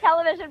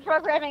television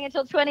programming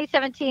until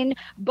 2017,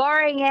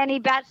 barring any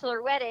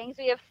Bachelor weddings.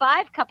 We have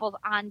 5 couples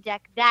on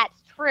deck.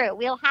 That's true.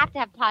 We'll have to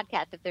have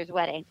podcasts if there's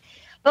weddings.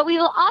 But we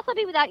will also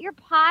be without your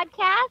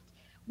podcast.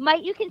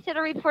 Might you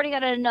consider reporting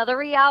on another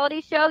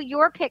reality show?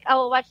 Your pick. I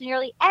will watch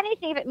nearly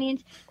anything if it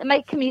means that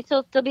my commute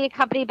will still be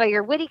accompanied by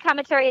your witty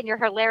commentary and your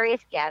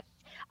hilarious guests.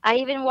 I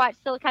even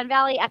watched Silicon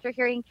Valley after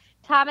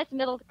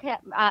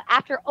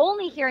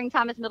only hearing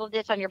Thomas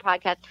Middleditch on your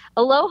podcast.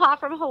 Aloha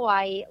from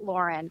Hawaii,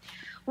 Lauren.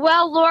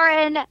 Well,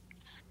 Lauren,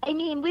 I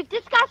mean, we've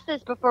discussed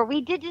this before. We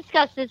did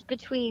discuss this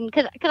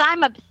because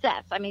I'm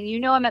obsessed. I mean,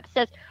 you know I'm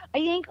obsessed. I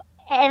think,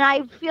 and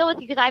I feel with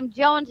you because I'm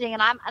jonesing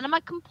and I'm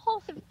a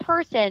compulsive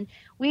person.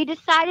 We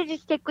decided to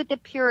stick with the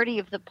purity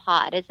of the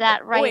pod. Is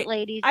that right, Wait,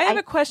 ladies? I have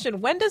a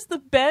question. When does the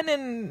Ben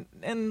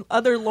and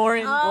other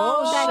Lauren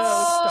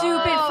show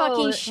stupid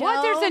fucking show?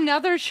 What? There's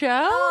another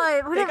show?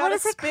 What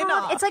is it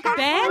called? It's like on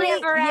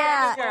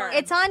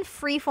it's on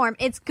Freeform.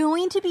 It's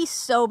going to be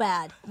so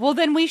bad. Well,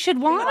 then we should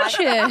watch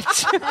it.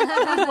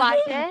 Watch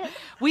it.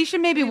 We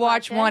should maybe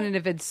watch one, and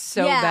if it's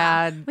so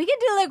bad, we can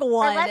do like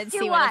one let's and do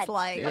see one. what it's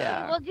like.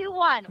 Yeah. We'll do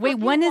one. Wait,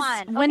 when is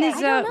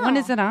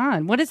it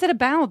on? What is it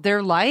about?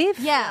 Their life?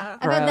 Yeah,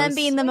 about them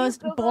being the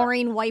most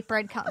boring white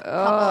bread couple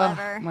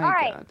ever. All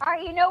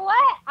right, you know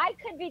what? I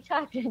could be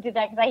talked into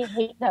that because I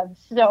hate them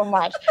so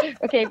much.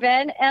 Okay,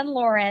 Ben and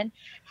Lauren,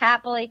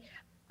 happily.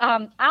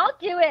 I'll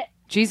do it.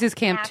 Jesus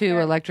Camp 2,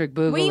 Electric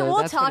Boogaloo.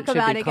 We'll talk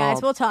about it,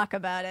 guys. We'll talk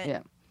about it.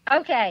 Yeah.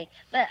 Okay,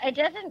 but it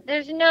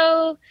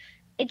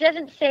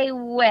doesn't say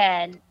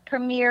when,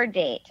 premiere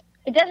date.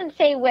 It doesn't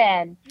say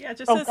when. Yeah, it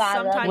just says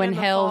sometime when in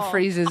the hell fall.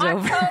 freezes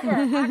over.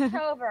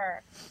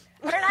 October.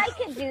 Or I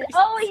could do.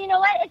 Oh, you know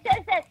what? It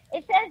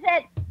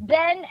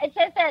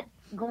says that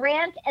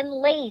Grant and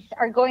Lace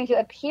are going to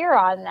appear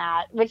on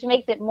that, which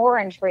makes it more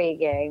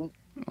intriguing.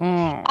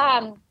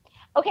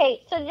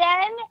 Okay, so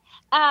then,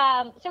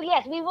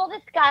 yes, we will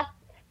discuss.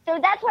 So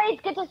that's why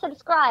it's good to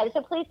subscribe.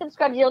 So please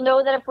subscribe. You'll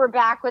know that if we're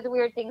back with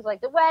weird things like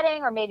the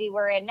wedding, or maybe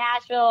we're in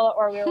Nashville,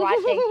 or we're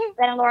watching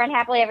Ben and Lauren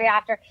Happily Ever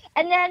After.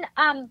 And then,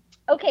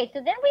 okay, so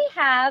then we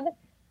have,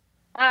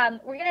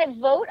 we're going to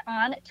vote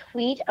on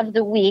Tweet of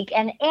the Week.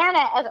 And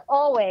Anna, as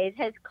always,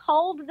 has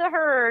culled the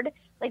herd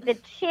like the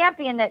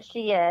champion that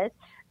she is.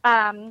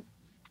 And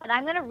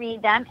I'm going to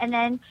read them. And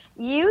then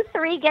you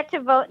 3 get to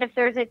vote. And if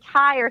there's a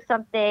tie or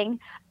something,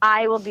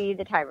 I will be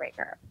the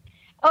tiebreaker.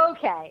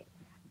 Okay.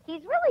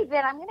 He's really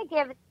been, I'm going to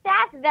give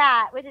Seth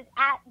that, which is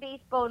at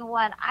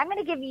Basebone1. I'm going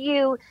to give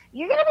you're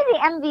going to be the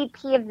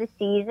MVP of the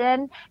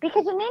season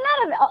because you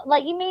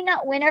may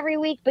not win every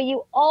week, but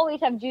you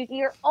always have juice.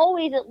 You're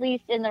always at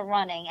least in the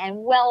running,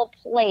 and well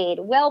played,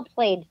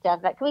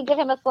 Seth. Can we give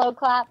him a slow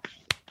clap?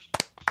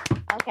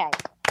 Okay,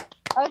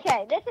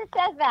 this is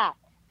Seth that.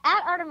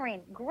 At Artem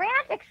Marine,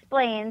 Grant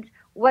explains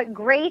what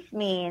grace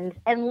means,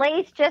 and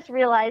Lace just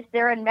realized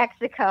they're in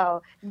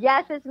Mexico.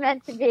 Yes, it's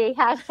meant to be.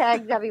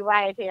 Hashtag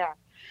WYATR.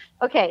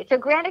 Okay, so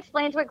Grant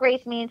explains what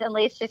grace means, and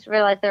Lace just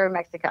realized they're in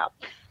Mexico.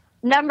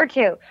 Number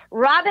 2,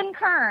 Robin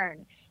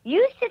Kern.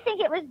 Used to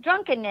think it was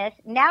drunkenness,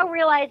 now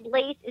realize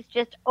Lace is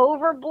just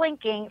over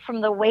blinking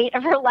from the weight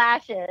of her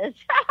lashes.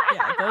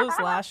 Yeah, those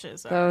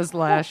lashes. Those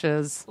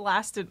lashes.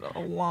 Lasted a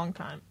long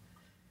time.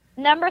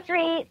 Number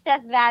 3,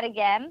 Seth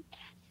Vatigan.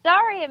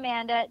 Sorry,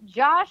 Amanda.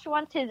 Josh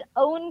wants his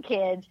own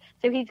kids,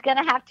 so he's going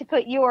to have to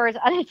put yours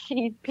on a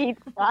cheese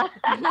pizza.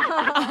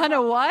 On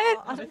a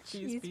what? On a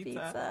cheese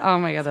pizza. Oh,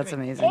 my God, that's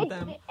amazing. And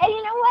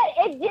you know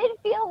what? It did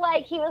feel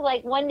like he was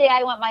like, one day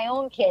I want my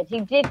own kids.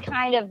 He did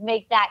kind of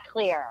make that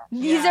clear.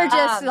 These are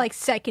just like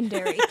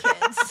secondary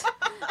kids.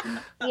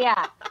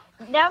 Yeah.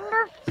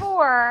 Number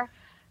 4,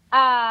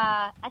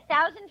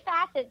 1,000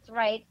 Facets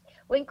writes,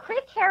 when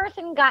Chris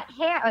Harrison got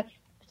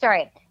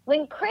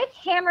When Chris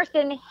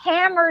Hammerson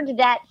hammered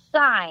that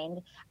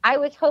sign, I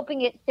was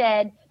hoping it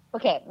said,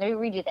 okay, let me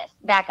read you this.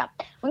 Back up.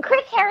 When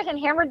Chris Harrison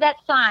hammered that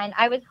sign,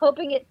 I was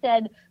hoping it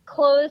said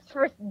closed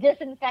for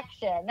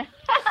disinfection.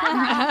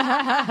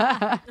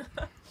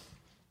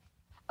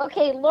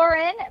 Okay,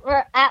 Lauren,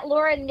 we're at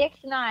Lauren Nix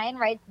 9,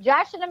 writes,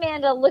 Josh and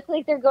Amanda look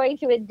like they're going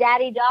to a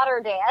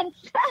daddy-daughter dance.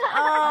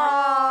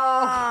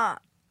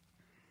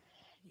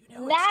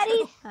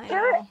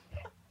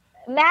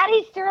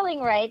 Maddie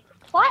Sterling writes,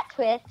 plot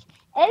twist,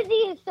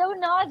 Ezzy is so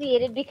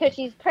nauseated because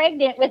she's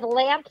pregnant with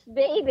Lamp's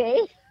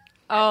baby.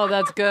 Oh,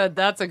 that's good.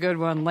 That's a good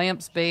one.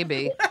 Lamp's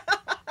baby.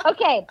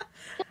 Okay,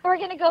 so we're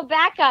going to go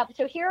back up.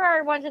 So here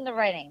are ones in the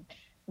writing.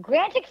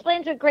 Grant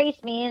explains what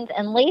grace means,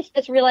 and Lace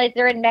just realized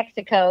they're in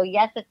Mexico.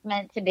 Yes, it's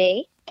meant to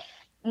be.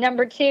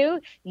 Number 2,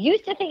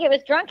 used to think it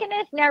was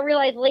drunkenness, now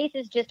realize Lace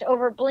is just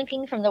over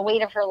blinking from the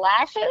weight of her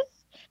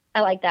lashes.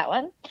 I like that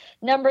one.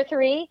 Number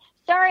 3,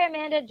 sorry,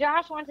 Amanda,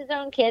 Josh wants his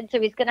own kid, so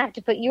he's going to have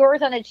to put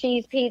yours on a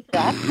cheese pizza.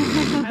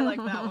 I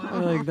like that one. I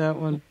like that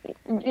one.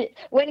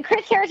 When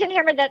Chris Harrison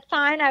hammered that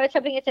sign, I was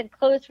hoping it said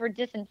closed for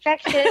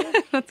disinfection.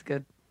 That's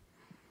good.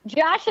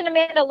 Josh and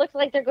Amanda look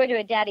like they're going to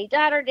a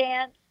daddy-daughter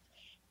dance.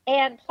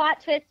 And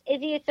plot twist,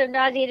 Izzy is so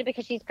nauseated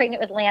because she's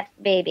pregnant with Lance's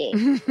baby.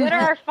 What are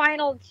our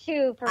final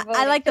 2 for voting?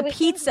 I like the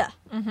pizza.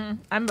 I'm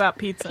about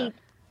pizza.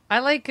 I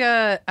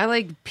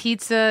like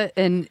pizza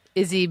and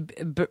Izzy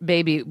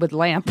baby with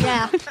Lamp.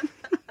 Yeah.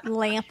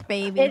 Lamp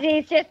baby.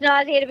 Izzy's just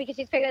nauseated because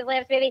she's pregnant with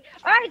Lamp's baby.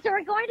 All right, so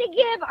we're going to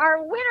give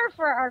our winner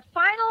for our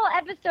final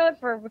episode,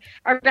 for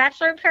our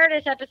Bachelor in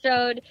Paradise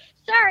episode.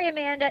 Sorry,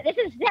 Amanda. This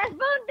is Death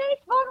Bone Base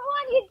Bone 1.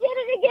 You did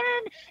it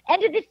again.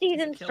 Ended the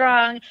season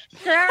strong.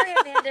 Sorry,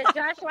 Amanda.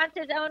 Josh wants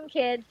his own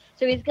kids,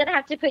 so he's going to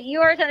have to put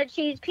yours on a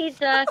cheese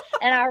pizza.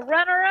 And our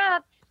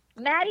runner-up,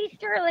 Maddie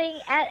Sterling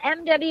at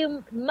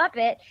MW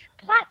Muppet.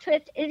 Plot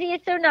twist, Izzy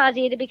is so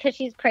nauseated because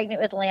she's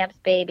pregnant with Lamp's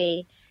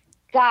baby.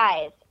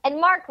 Guys. And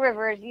Mark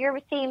Rivers, your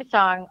theme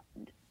song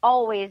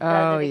always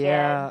does it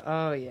again.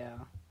 Oh, yeah.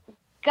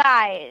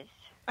 Guys.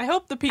 I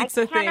hope the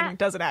pizza thing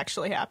doesn't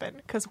actually happen,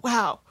 because,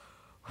 wow,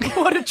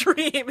 what a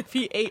dream if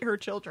he ate her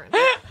children.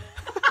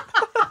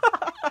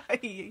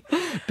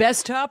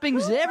 Best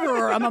toppings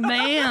ever. I'm a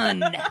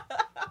man.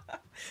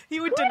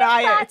 He would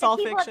deny it. It's all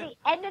fiction. fiction.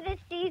 At the end of the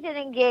season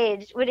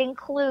engaged would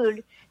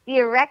include the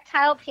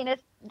erectile penis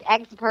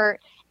expert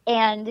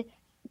and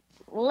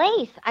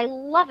Lace. I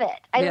love it.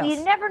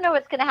 You never know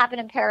what's going to happen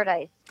in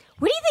Paradise.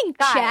 What do you think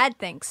Chad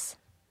thinks?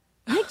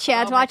 I think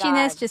Chad's watching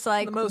this just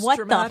like, what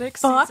the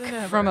fuck?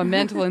 From a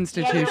mental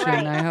institution,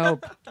 I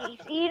hope.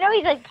 You know,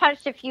 he's like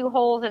punched a few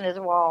holes in his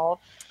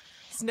wall.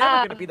 He's never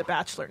going to be the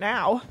Bachelor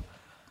now.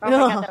 Oh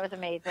my God, that was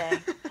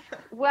amazing.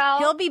 Well,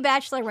 he'll be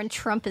Bachelor when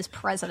Trump is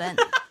president.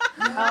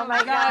 Oh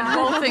my God.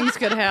 Whole things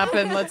could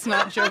happen. Let's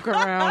not joke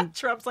around.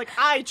 Trump's like,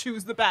 I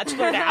choose the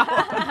Bachelor now.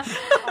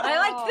 I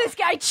like this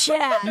guy,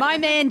 Chad. My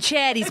man,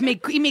 Chad.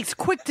 He makes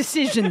quick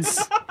decisions.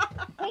 He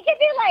could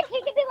be like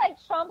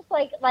Trump's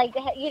like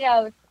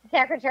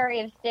Secretary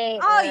of State.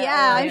 Oh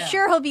yeah, I'm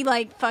sure he'll be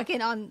like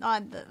fucking on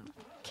the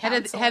head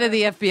of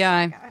the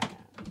FBI.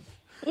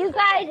 You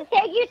guys,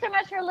 thank you so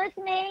much for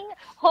listening.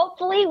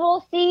 Hopefully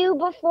we'll see you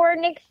before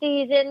next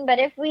season, but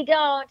if we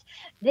don't,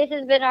 this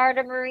has been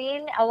Arda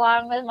Marine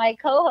along with my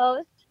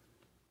co-host,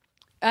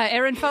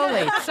 Erin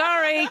Foley.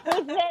 Sorry.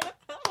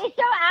 She's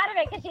so out of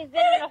it because she's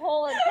been in a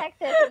hole in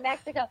Texas and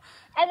Mexico.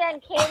 And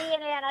then Katie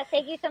and Anna,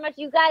 thank you so much,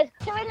 you guys.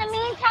 So in the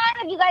meantime,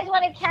 if you guys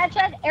want to catch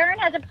us, Erin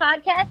has a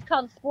podcast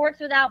called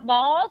Sports Without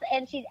Balls,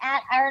 and she's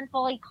at Erin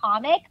Foley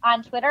Comic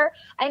on Twitter.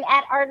 I'm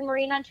at Arden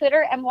Marine on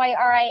Twitter,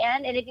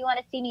 MYRIN. And if you want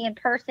to see me in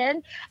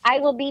person, I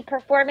will be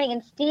performing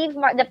in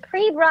the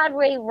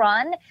pre-Broadway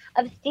run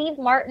of Steve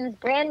Martin's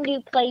brand new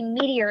play,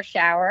 Meteor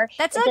Shower.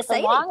 That's so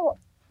exciting.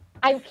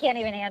 I can't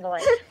even handle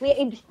it.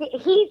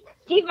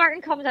 Steve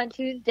Martin comes on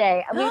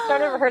Tuesday. We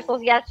started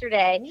rehearsals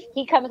yesterday.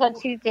 He comes on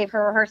Tuesday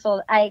for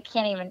rehearsals. I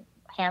can't even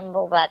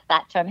handle that,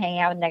 so I'm hanging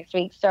out with next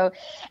week. So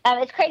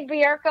it's Craig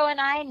Bierko and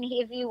I, and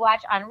if you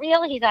watch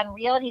Unreal, he's on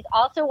Real, and he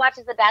also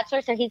watches The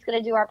Bachelor, so he's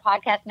going to do our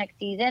podcast next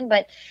season.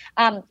 But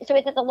so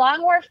it's at the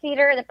Long Wharf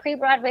Theater, the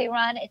pre-Broadway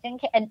run. It's in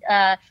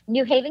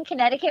New Haven,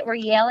 Connecticut, where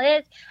Yale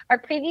is. Our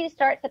preview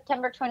starts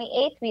September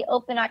 28th. We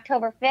open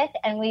October 5th,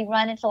 and we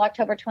run until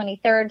October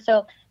 23rd.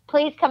 So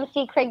please come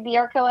see Craig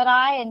Bierko and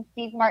I and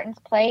Steve Martin's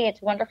play.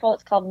 It's wonderful.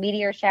 It's called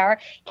Meteor Shower.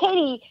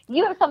 Katie,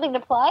 you have something to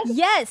plug?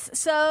 Yes.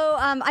 So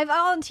I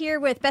volunteer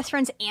with Best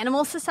Friends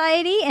Animal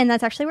Society, and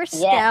that's actually where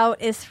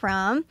Scout is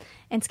from.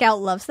 And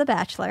Scout loves The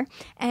Bachelor.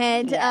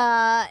 And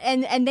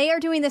and they are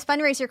doing this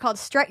fundraiser called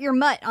Strut Your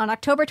Mutt on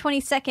October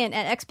 22nd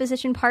at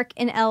Exposition Park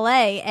in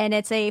LA. And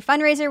it's a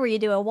fundraiser where you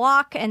do a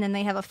walk, and then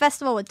they have a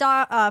festival with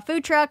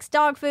food trucks,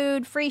 dog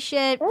food, free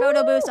shit,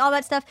 photo booths, all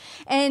that stuff.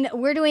 And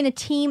we're doing a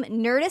Team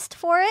Nerdist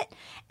for it.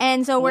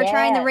 And so we're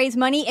trying to raise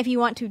money. If you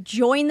want to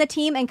join the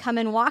team and come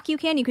and walk, you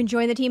can. You can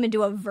join the team and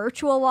do a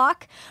virtual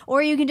walk,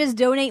 or you can just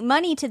donate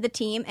money to the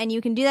team. And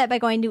you can do that by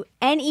going to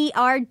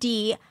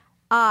NERDI.ST,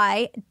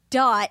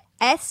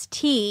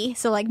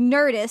 so like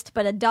Nerdist,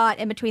 but a dot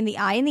in between the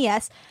I and the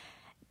S,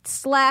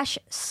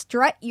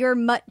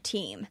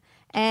 facebook.com/strutyourmutt-team.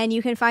 And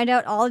you can find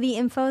out all the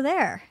info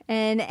there.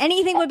 And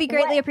anything would be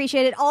greatly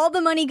appreciated. All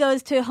the money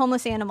goes to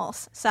homeless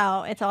animals.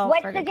 So it's all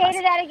What's the date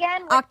of that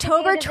again?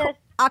 October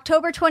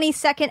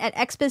 22nd at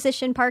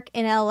Exposition Park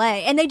in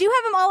LA. And they do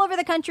have them all over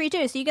the country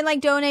too. So you can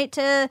like donate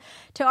to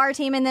our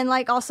team and then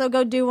like also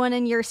go do one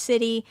in your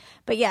city.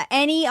 But yeah,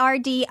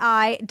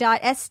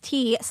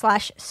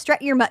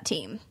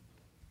 nerdi.st/strutyourmutt-team.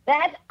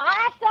 That's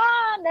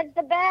awesome. That's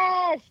the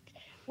best.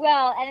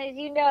 Well, and as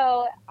you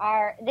know,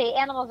 the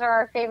animals are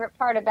our favorite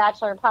part of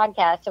Bachelor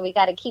podcast, so we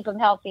got to keep them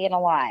healthy and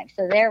alive.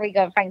 So there we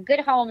go. Find good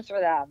homes for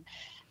them.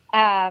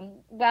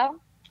 Well,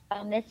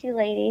 I'll miss you,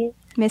 ladies.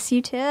 Miss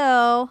you too.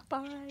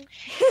 Bye.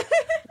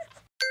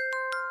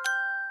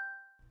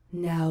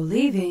 Now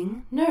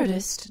leaving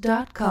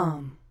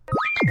Nerdist.com.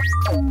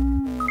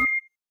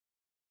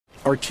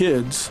 Our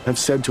kids have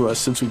said to us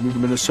since we moved to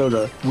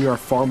Minnesota, we are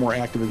far more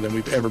active than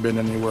we've ever been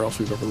anywhere else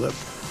we've ever lived.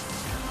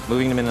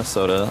 Moving to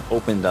Minnesota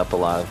opened up a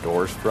lot of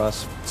doors for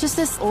us. Just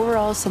this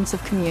overall sense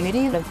of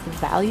community, of the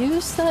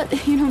values that,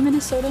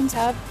 Minnesotans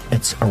have.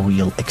 It's a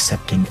real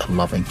accepting,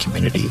 loving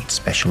community,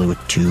 especially with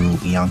 2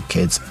 young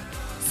kids.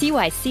 See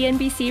why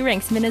CNBC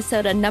ranks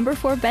Minnesota number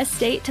 4 best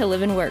state to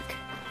live and work.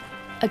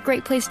 A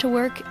great place to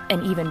work,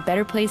 an even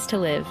better place to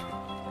live.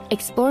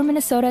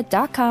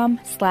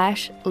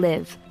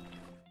 ExploreMinnesota.com/live.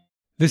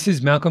 This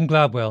is Malcolm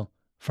Gladwell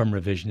from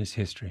Revisionist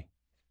History.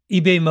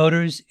 eBay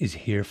Motors is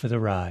here for the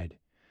ride.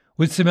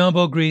 With some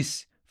elbow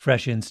grease,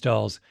 fresh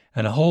installs,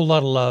 and a whole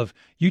lot of love,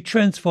 you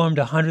transformed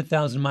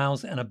 100,000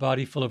 miles and a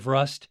body full of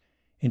rust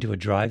into a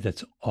drive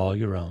that's all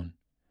your own.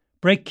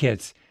 Brake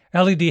kits,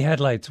 LED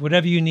headlights,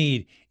 whatever you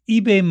need,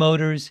 eBay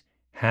Motors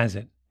has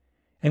it.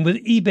 And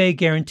with eBay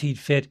Guaranteed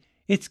Fit,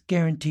 it's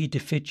guaranteed to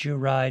fit your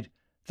ride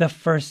the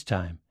first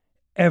time,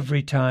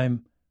 every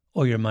time,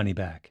 or your money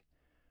back.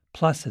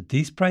 Plus, at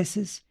these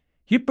prices,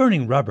 you're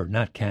burning rubber,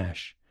 not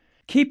cash.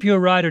 Keep your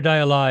ride or die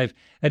alive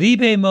at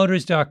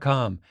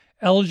ebaymotors.com.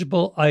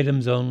 Eligible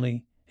items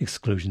only.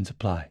 Exclusions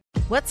apply.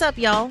 What's up,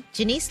 y'all?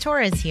 Janice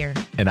Torres here.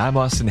 And I'm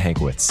Austin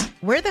Hankwitz.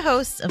 We're the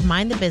hosts of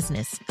Mind the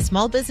Business,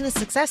 Small Business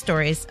Success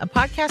Stories, a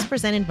podcast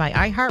presented by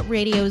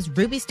iHeartRadio's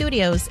Ruby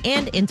Studios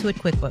and Intuit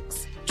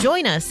QuickBooks.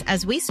 Join us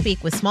as we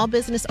speak with small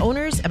business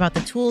owners about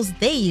the tools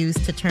they use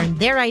to turn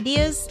their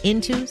ideas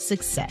into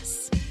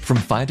success. From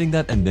finding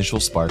that initial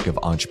spark of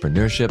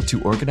entrepreneurship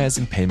to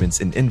organizing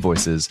payments and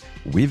invoices,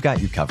 we've got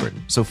you covered.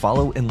 So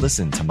follow and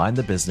listen to Mind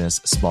the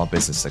Business Small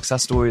Business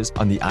Success Stories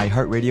on the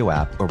iHeartRadio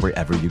app or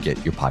wherever you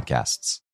get your podcasts.